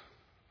experience.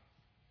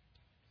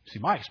 See,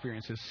 my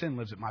experience is sin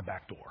lives at my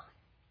back door.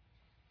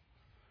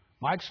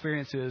 My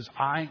experience is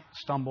I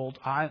stumbled,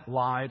 I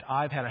lied,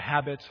 I've had a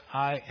habit,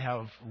 I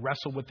have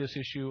wrestled with this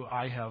issue,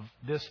 I have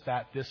this,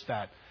 that,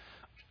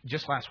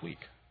 just last week,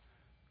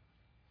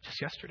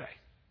 just yesterday.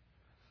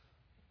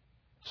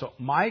 So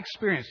my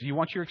experience, you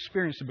want your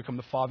experience to become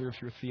the father of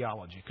your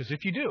theology. Because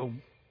if you do,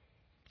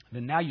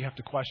 then now you have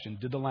to question,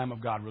 did the Lamb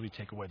of God really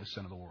take away the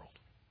sin of the world?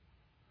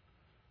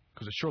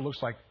 Because it sure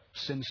looks like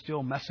sin's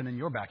still messing in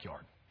your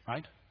backyard,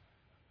 right?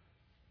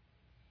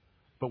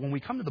 But when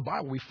we come to the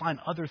Bible, we find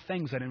other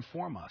things that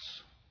inform us.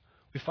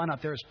 We find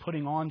out there is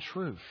putting on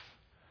truth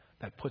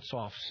that puts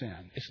off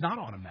sin. It's not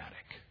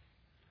automatic.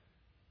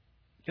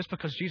 Just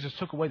because Jesus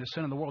took away the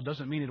sin of the world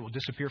doesn't mean it will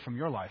disappear from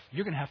your life.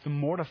 You're going to have to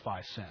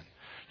mortify sin.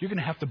 You're going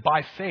to have to,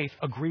 by faith,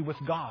 agree with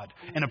God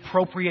and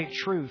appropriate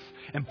truth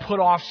and put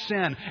off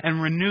sin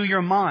and renew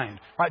your mind.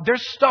 Right?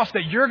 There's stuff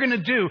that you're going to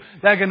do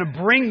that are going to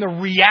bring the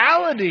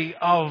reality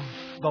of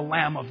the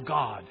Lamb of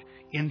God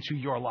into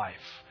your life.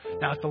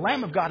 Now, if the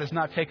Lamb of God has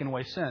not taken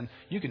away sin,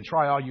 you can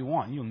try all you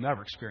want. You'll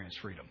never experience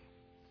freedom.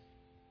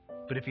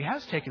 But if He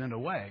has taken it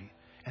away,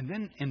 and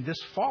then in this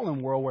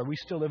fallen world where we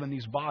still live in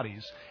these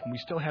bodies and we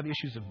still have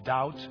issues of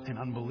doubt and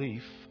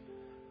unbelief,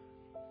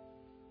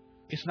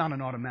 it's not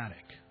an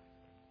automatic.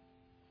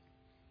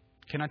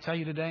 Can I tell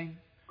you today?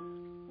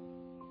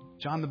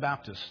 John the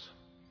Baptist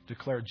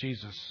declared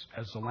Jesus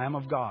as the Lamb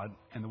of God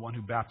and the one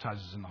who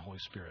baptizes in the Holy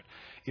Spirit.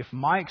 If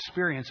my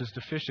experience is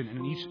deficient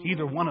in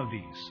either one of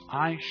these,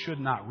 I should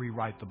not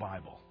rewrite the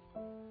Bible.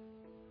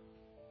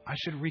 I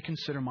should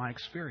reconsider my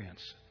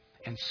experience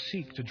and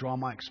seek to draw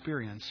my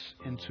experience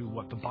into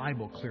what the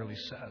Bible clearly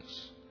says,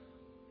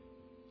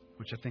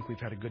 which I think we've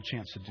had a good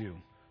chance to do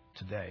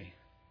today.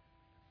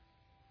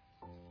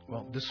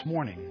 Well, this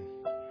morning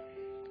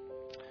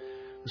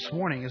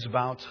is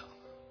about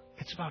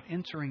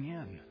entering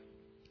in.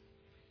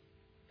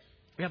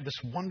 We have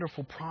this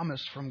wonderful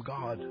promise from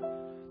God.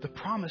 The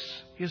promise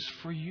is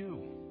for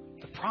you.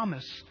 The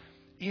promise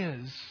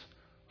is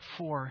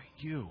for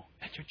you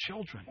and your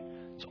children.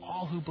 It's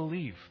all who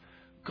believe.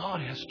 God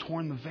has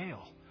torn the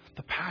veil.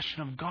 The passion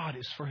of God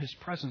is for His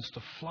presence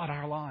to flood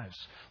our lives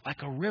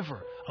like a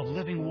river of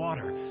living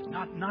water,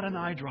 not an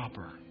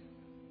eyedropper.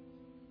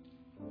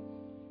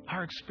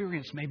 Our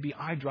experience may be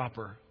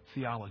eyedropper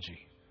theology.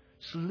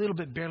 Just a little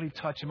bit, barely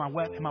touch. Am I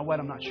wet? Am I wet?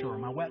 I'm not sure.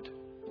 Am I wet?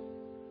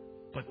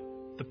 But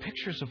the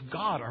pictures of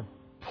God are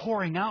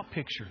pouring out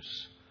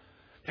pictures.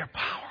 They're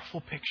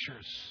powerful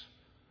pictures.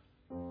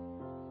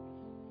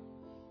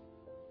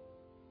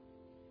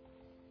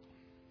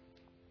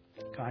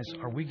 Guys,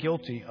 are we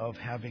guilty of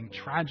having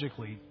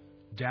tragically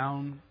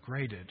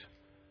downgraded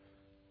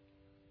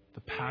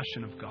the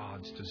passion of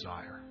God's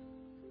desire?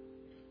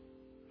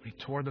 When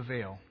He tore the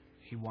veil,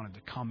 He wanted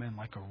to come in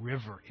like a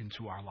river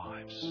into our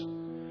lives.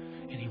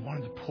 And He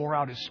wanted to pour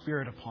out His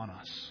Spirit upon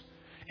us.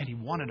 And He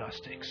wanted us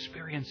to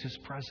experience His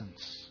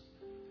presence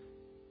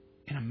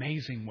in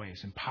amazing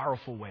ways, in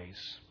powerful ways,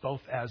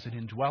 both as an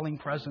indwelling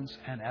presence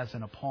and as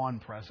an upon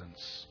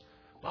presence.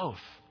 Both.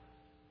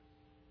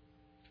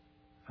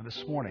 Now,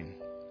 this morning,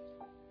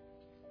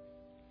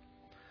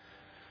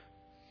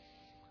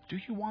 do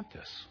you want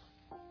this?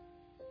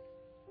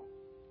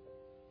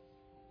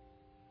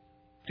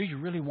 Do you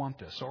really want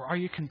this? Or are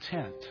you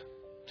content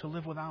to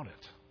live without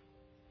it?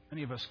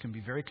 Many of us can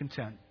be very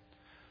content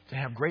to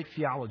have great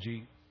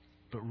theology,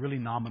 but really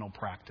nominal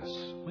practice.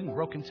 We can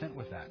grow content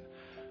with that.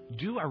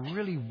 Do I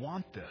really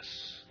want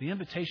this? The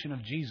invitation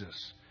of Jesus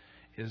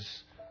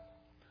is,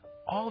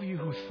 all of you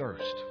who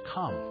thirst,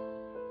 come.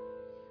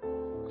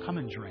 Come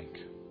and drink.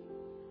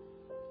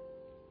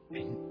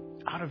 And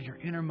out of your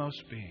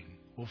innermost being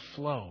will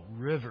flow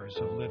rivers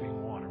of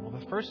living water. Well,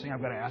 the first thing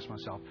I've got to ask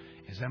myself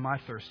is, am I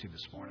thirsty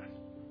this morning?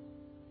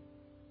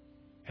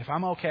 If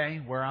I'm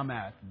okay where I'm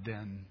at,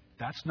 then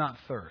that's not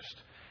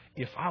thirst.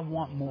 If I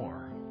want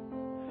more,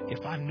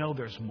 if I know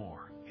there's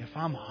more, if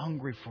I'm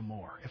hungry for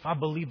more, if I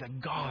believe that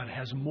God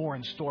has more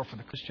in store for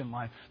the Christian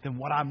life than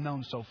what I've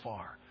known so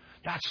far,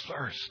 that's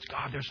thirst.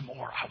 God, there's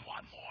more. I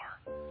want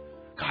more.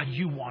 God,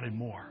 you wanted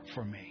more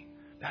for me.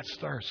 That's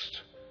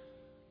thirst.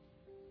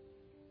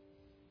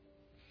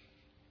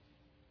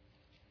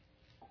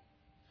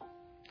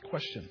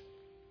 Question.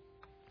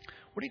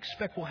 What do you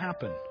expect will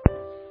happen?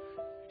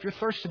 If you're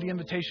thirsty, the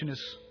invitation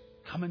is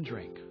come and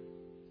drink.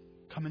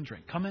 Come and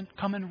drink. Come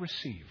and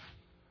receive.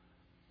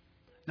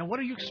 Now, what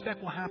do you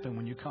expect will happen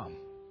when you come?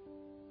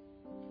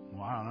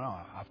 Well, I don't know.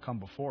 I've come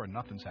before and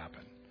nothing's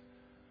happened.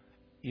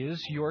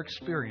 Is your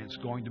experience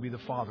going to be the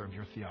father of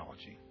your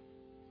theology?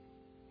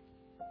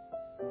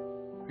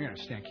 You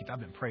understand, Keith, I've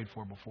been prayed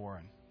for before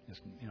and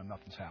just,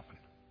 nothing's happened.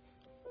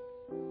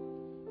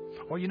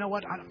 Or you know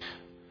what?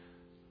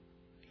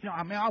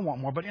 I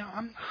want more, but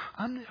I'm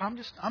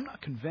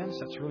not convinced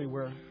that's really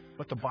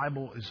what the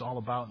Bible is all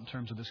about in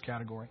terms of this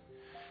category.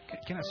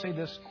 Can I say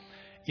this?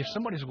 If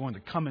somebody's going to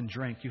come and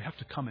drink, you have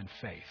to come in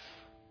faith.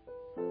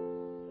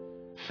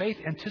 Faith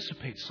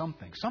anticipates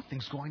something.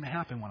 Something's going to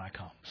happen when I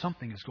come.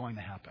 Something is going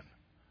to happen.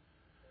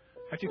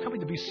 If you're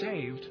coming to be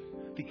saved,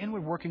 the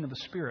inward working of the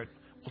Spirit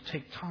will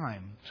take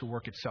time to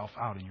work itself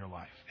out in your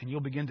life, and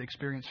you'll begin to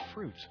experience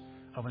fruit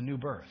of a new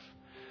birth.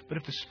 But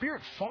if the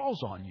Spirit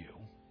falls on you,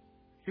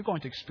 you're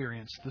going to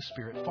experience the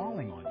Spirit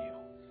falling on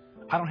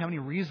you. I don't have any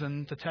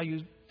reason to tell you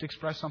to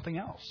express something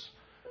else.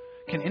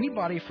 Can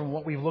anybody, from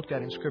what we've looked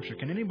at in Scripture,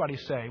 can anybody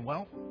say,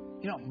 well,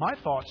 my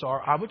thoughts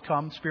are I would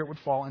come, Spirit would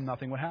fall, and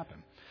nothing would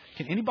happen?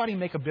 Can anybody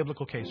make a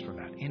biblical case for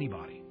that?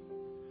 Anybody?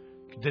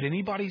 Did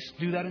anybody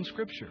do that in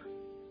Scripture?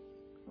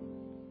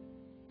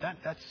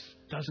 That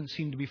doesn't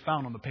seem to be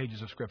found on the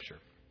pages of Scripture.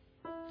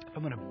 If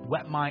I'm going to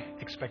whet my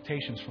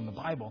expectations from the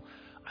Bible,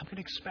 I'm going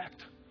to expect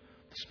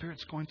the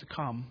Spirit's going to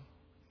come.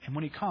 And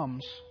when He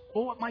comes,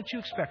 well, what might you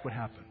expect would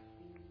happen?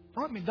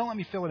 Don't let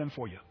me fill it in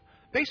for you.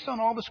 Based on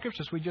all the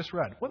Scriptures we just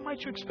read, what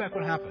might you expect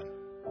would happen?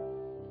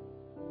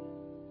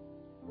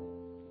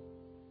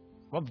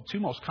 Well, the two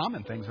most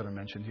common things that are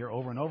mentioned here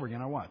over and over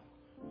again are what?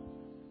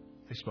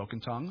 They spoke in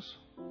tongues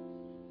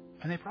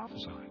and they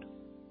prophesied.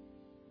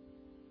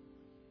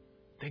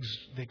 They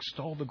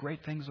extolled the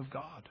great things of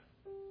God.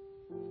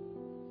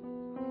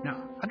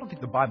 Now, I don't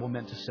think the Bible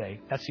meant to say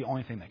that's the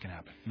only thing that can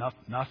happen.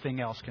 Nothing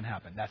else can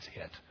happen. That's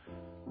it.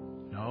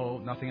 No,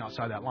 nothing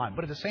outside that line.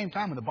 But at the same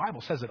time, when the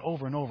Bible says it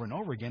over and over and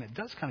over again, it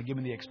does kind of give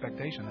me the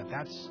expectation that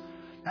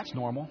that's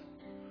normal.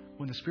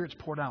 When the Spirit's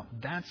poured out,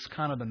 that's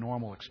kind of the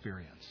normal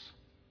experience.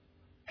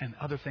 And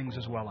other things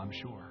as well, I'm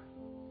sure.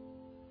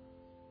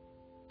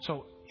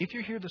 So, if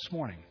you're here this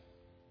morning,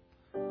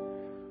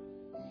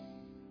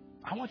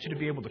 I want you to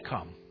be able to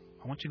come.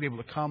 I want you to be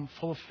able to come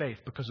full of faith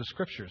because the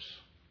Scriptures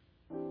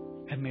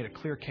have made a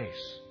clear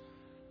case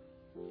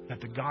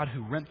that the God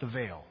who rent the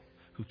veil,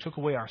 who took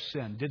away our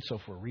sin, did so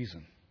for a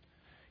reason.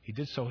 He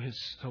did so His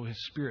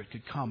Spirit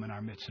could come in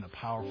our midst in a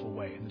powerful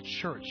way, and the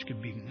church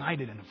could be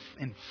ignited and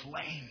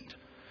inflamed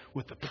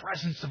with the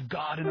presence of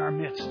God in our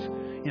midst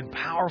in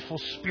powerful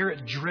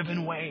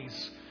Spirit-driven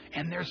ways.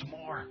 And there's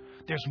more.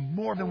 There's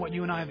more than what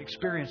you and I have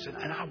experienced, and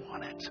I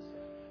want it.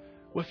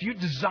 Well, if you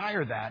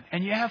desire that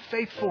and you have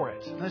faith for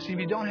it, listen, if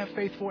you don't have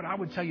faith for it, I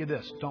would tell you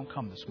this: don't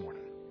come this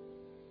morning.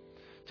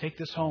 Take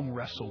this home,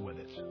 wrestle with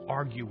it,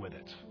 argue with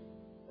it.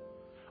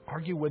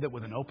 Argue with it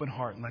with an open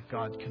heart and let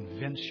God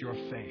convince your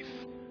faith.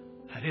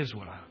 That is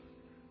what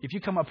if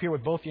you come up here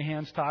with both your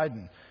hands tied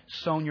and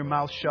sewn your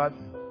mouth shut,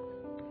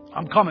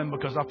 I'm coming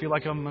because I feel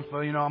like I'm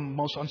the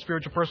most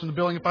unspiritual person in the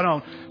building if I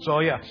don't. So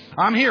yeah,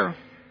 I'm here.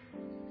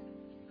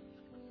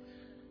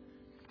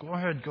 Go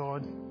ahead,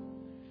 God.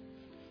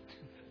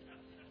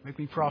 Make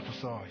me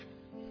prophesy or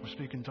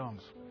speak in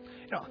tongues.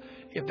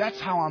 If that's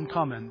how I'm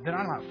coming, then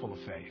I'm not full of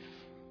faith.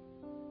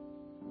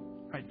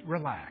 Right?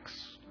 Relax,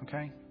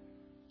 okay?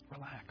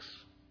 Relax.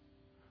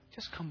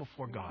 Just come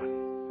before God.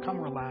 Come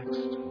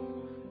relaxed.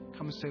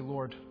 Come and say,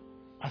 Lord,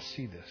 I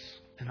see this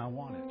and I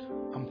want it.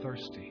 I'm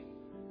thirsty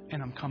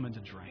and I'm coming to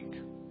drink.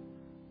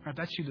 All right,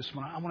 that's you this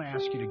morning. I want to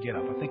ask you to get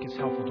up. I think it's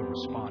helpful to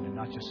respond and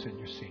not just sit in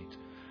your seat.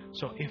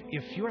 So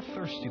if you're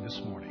thirsty this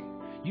morning,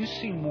 you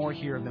see more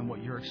here than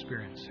what you're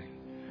experiencing.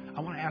 I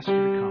want to ask you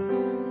to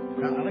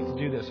come. Now, I'd like to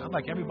do this. I'd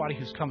like everybody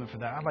who's coming for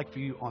that. I'd like for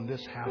you on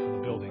this half of the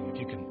building, if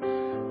you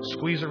can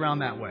squeeze around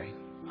that way.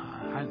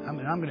 I'm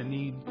going to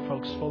need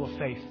folks full of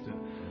faith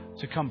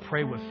to come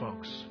pray with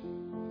folks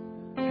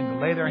and to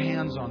lay their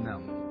hands on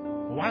them.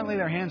 Well, why lay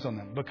their hands on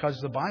them? Because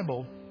the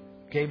Bible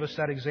gave us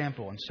that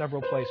example in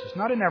several places.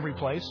 Not in every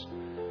place.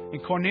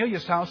 In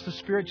Cornelius' house, the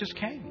Spirit just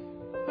came.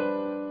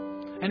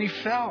 And he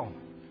fell.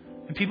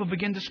 And people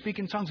began to speak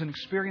in tongues and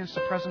experience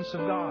the presence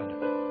of God.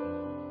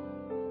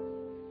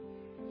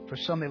 For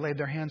some, they laid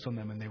their hands on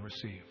them and they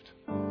received.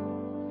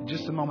 In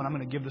just a moment, I'm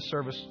going to give the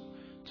service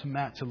to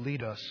Matt to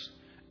lead us.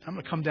 I'm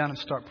going to come down and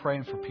start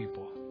praying for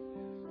people.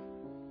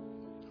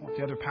 I want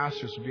the other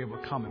pastors to be able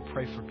to come and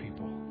pray for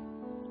people.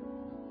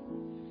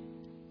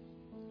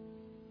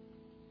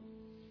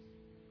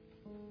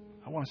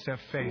 I want us to have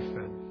faith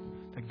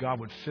that God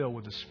would fill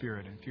with the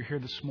Spirit. And if you're here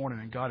this morning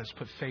and God has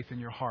put faith in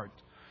your heart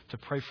to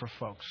pray for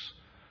folks,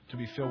 to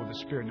be filled with the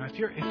Spirit. Now, if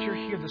you're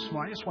here this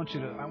morning, I want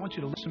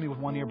you to listen to me with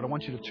one ear, but I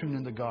want you to tune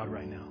into God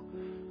right now.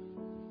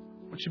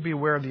 I want you to be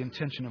aware of the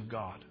intention of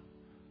God.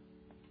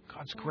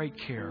 God's great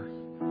care.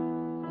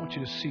 I want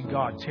you to see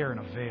God tearing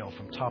a veil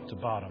from top to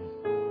bottom.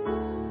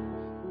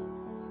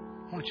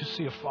 I want you to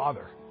see a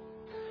father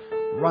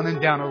running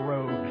down a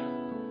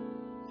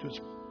road to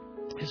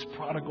his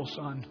prodigal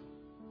son.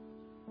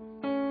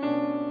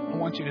 I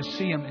want you to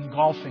see him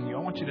engulfing you. I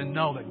want you to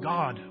know that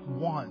God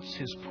wants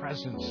His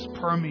presence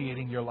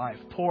permeating your life,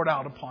 poured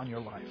out upon your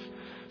life,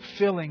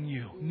 filling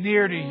you,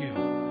 near to you,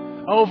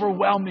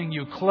 overwhelming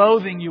you,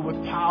 clothing you with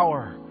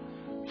power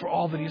for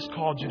all that He's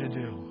called you to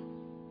do.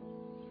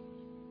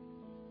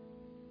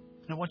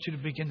 And I want you to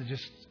begin to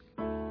just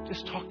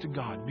talk to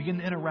God. Begin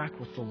to interact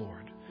with the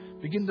Lord.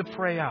 Begin to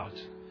pray out.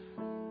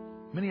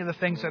 Many of the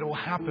things that will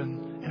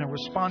happen in a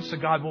response to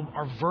God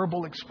are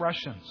verbal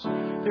expressions.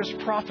 There's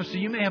prophecy.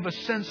 You may have a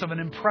sense of an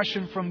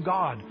impression from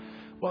God.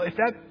 Well, if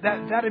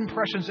that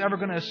impression is ever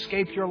going to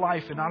escape your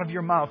life and out of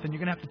your mouth, then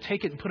you're going to have to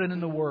take it and put it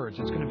into words.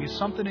 It's going to be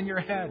something in your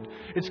head.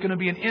 It's going to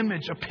be an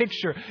image, a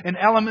picture, an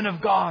element of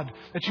God,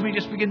 that you may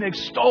just begin to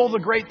extol the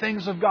great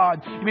things of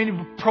God. You may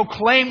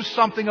proclaim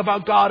something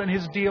about God and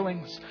His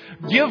dealings.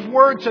 Give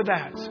word to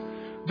that.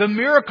 The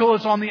miracle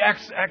is on the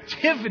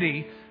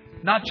activity,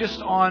 not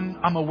just on,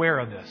 I'm aware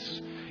of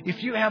this.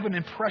 If you have an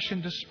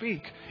impression to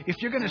speak, if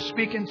you're going to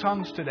speak in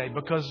tongues today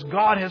because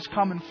God has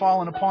come and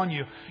fallen upon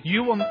you,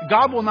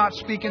 God will not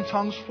speak in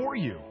tongues for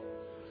you.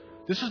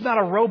 This is not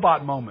a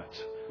robot moment.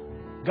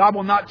 God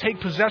will not take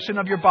possession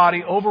of your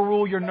body,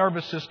 overrule your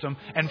nervous system,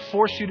 and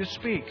force you to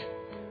speak.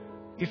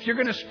 If you're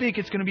going to speak,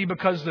 it's going to be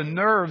because the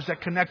nerves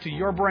that connect to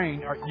your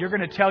brain, you're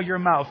going to tell your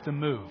mouth to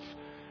move.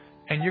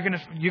 And you're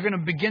going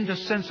to begin to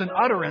sense an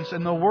utterance,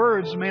 and the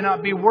words may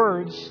not be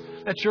words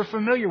that you're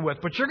familiar with,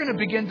 but you're going to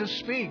begin to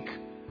speak.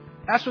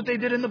 That's what they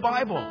did in the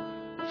Bible.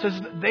 It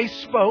says they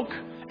spoke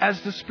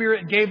as the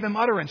Spirit gave them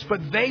utterance,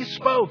 but they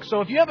spoke.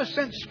 So if you have a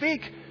sense,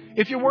 speak.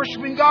 If you're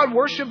worshiping God,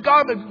 worship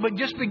God, but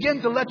just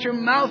begin to let your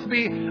mouth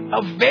be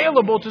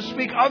available to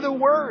speak other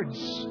words.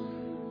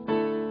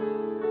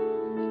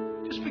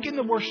 Just begin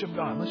to worship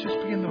God. Let's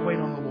just begin to wait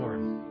on the Lord.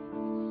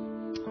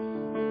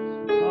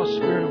 Oh,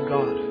 Spirit of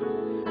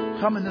God,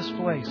 come in this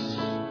place.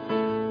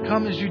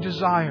 Come as you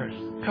desired.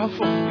 Come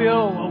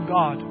fulfill, oh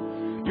God,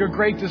 your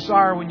great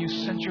desire when you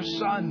sent your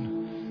Son.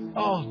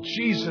 Oh,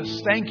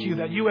 Jesus, thank you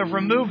that you have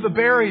removed the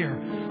barrier.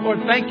 Lord,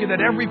 thank you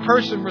that every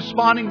person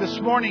responding this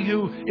morning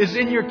who is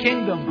in your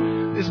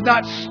kingdom is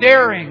not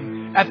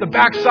staring at the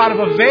backside of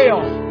a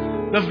veil.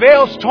 The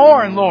veil's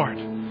torn, Lord.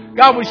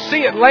 God, we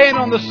see it laying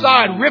on the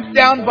side, ripped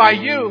down by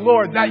you,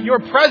 Lord, that your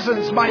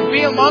presence might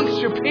be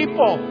amongst your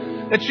people,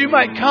 that you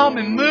might come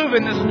and move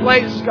in this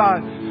place,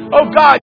 God. Oh, God,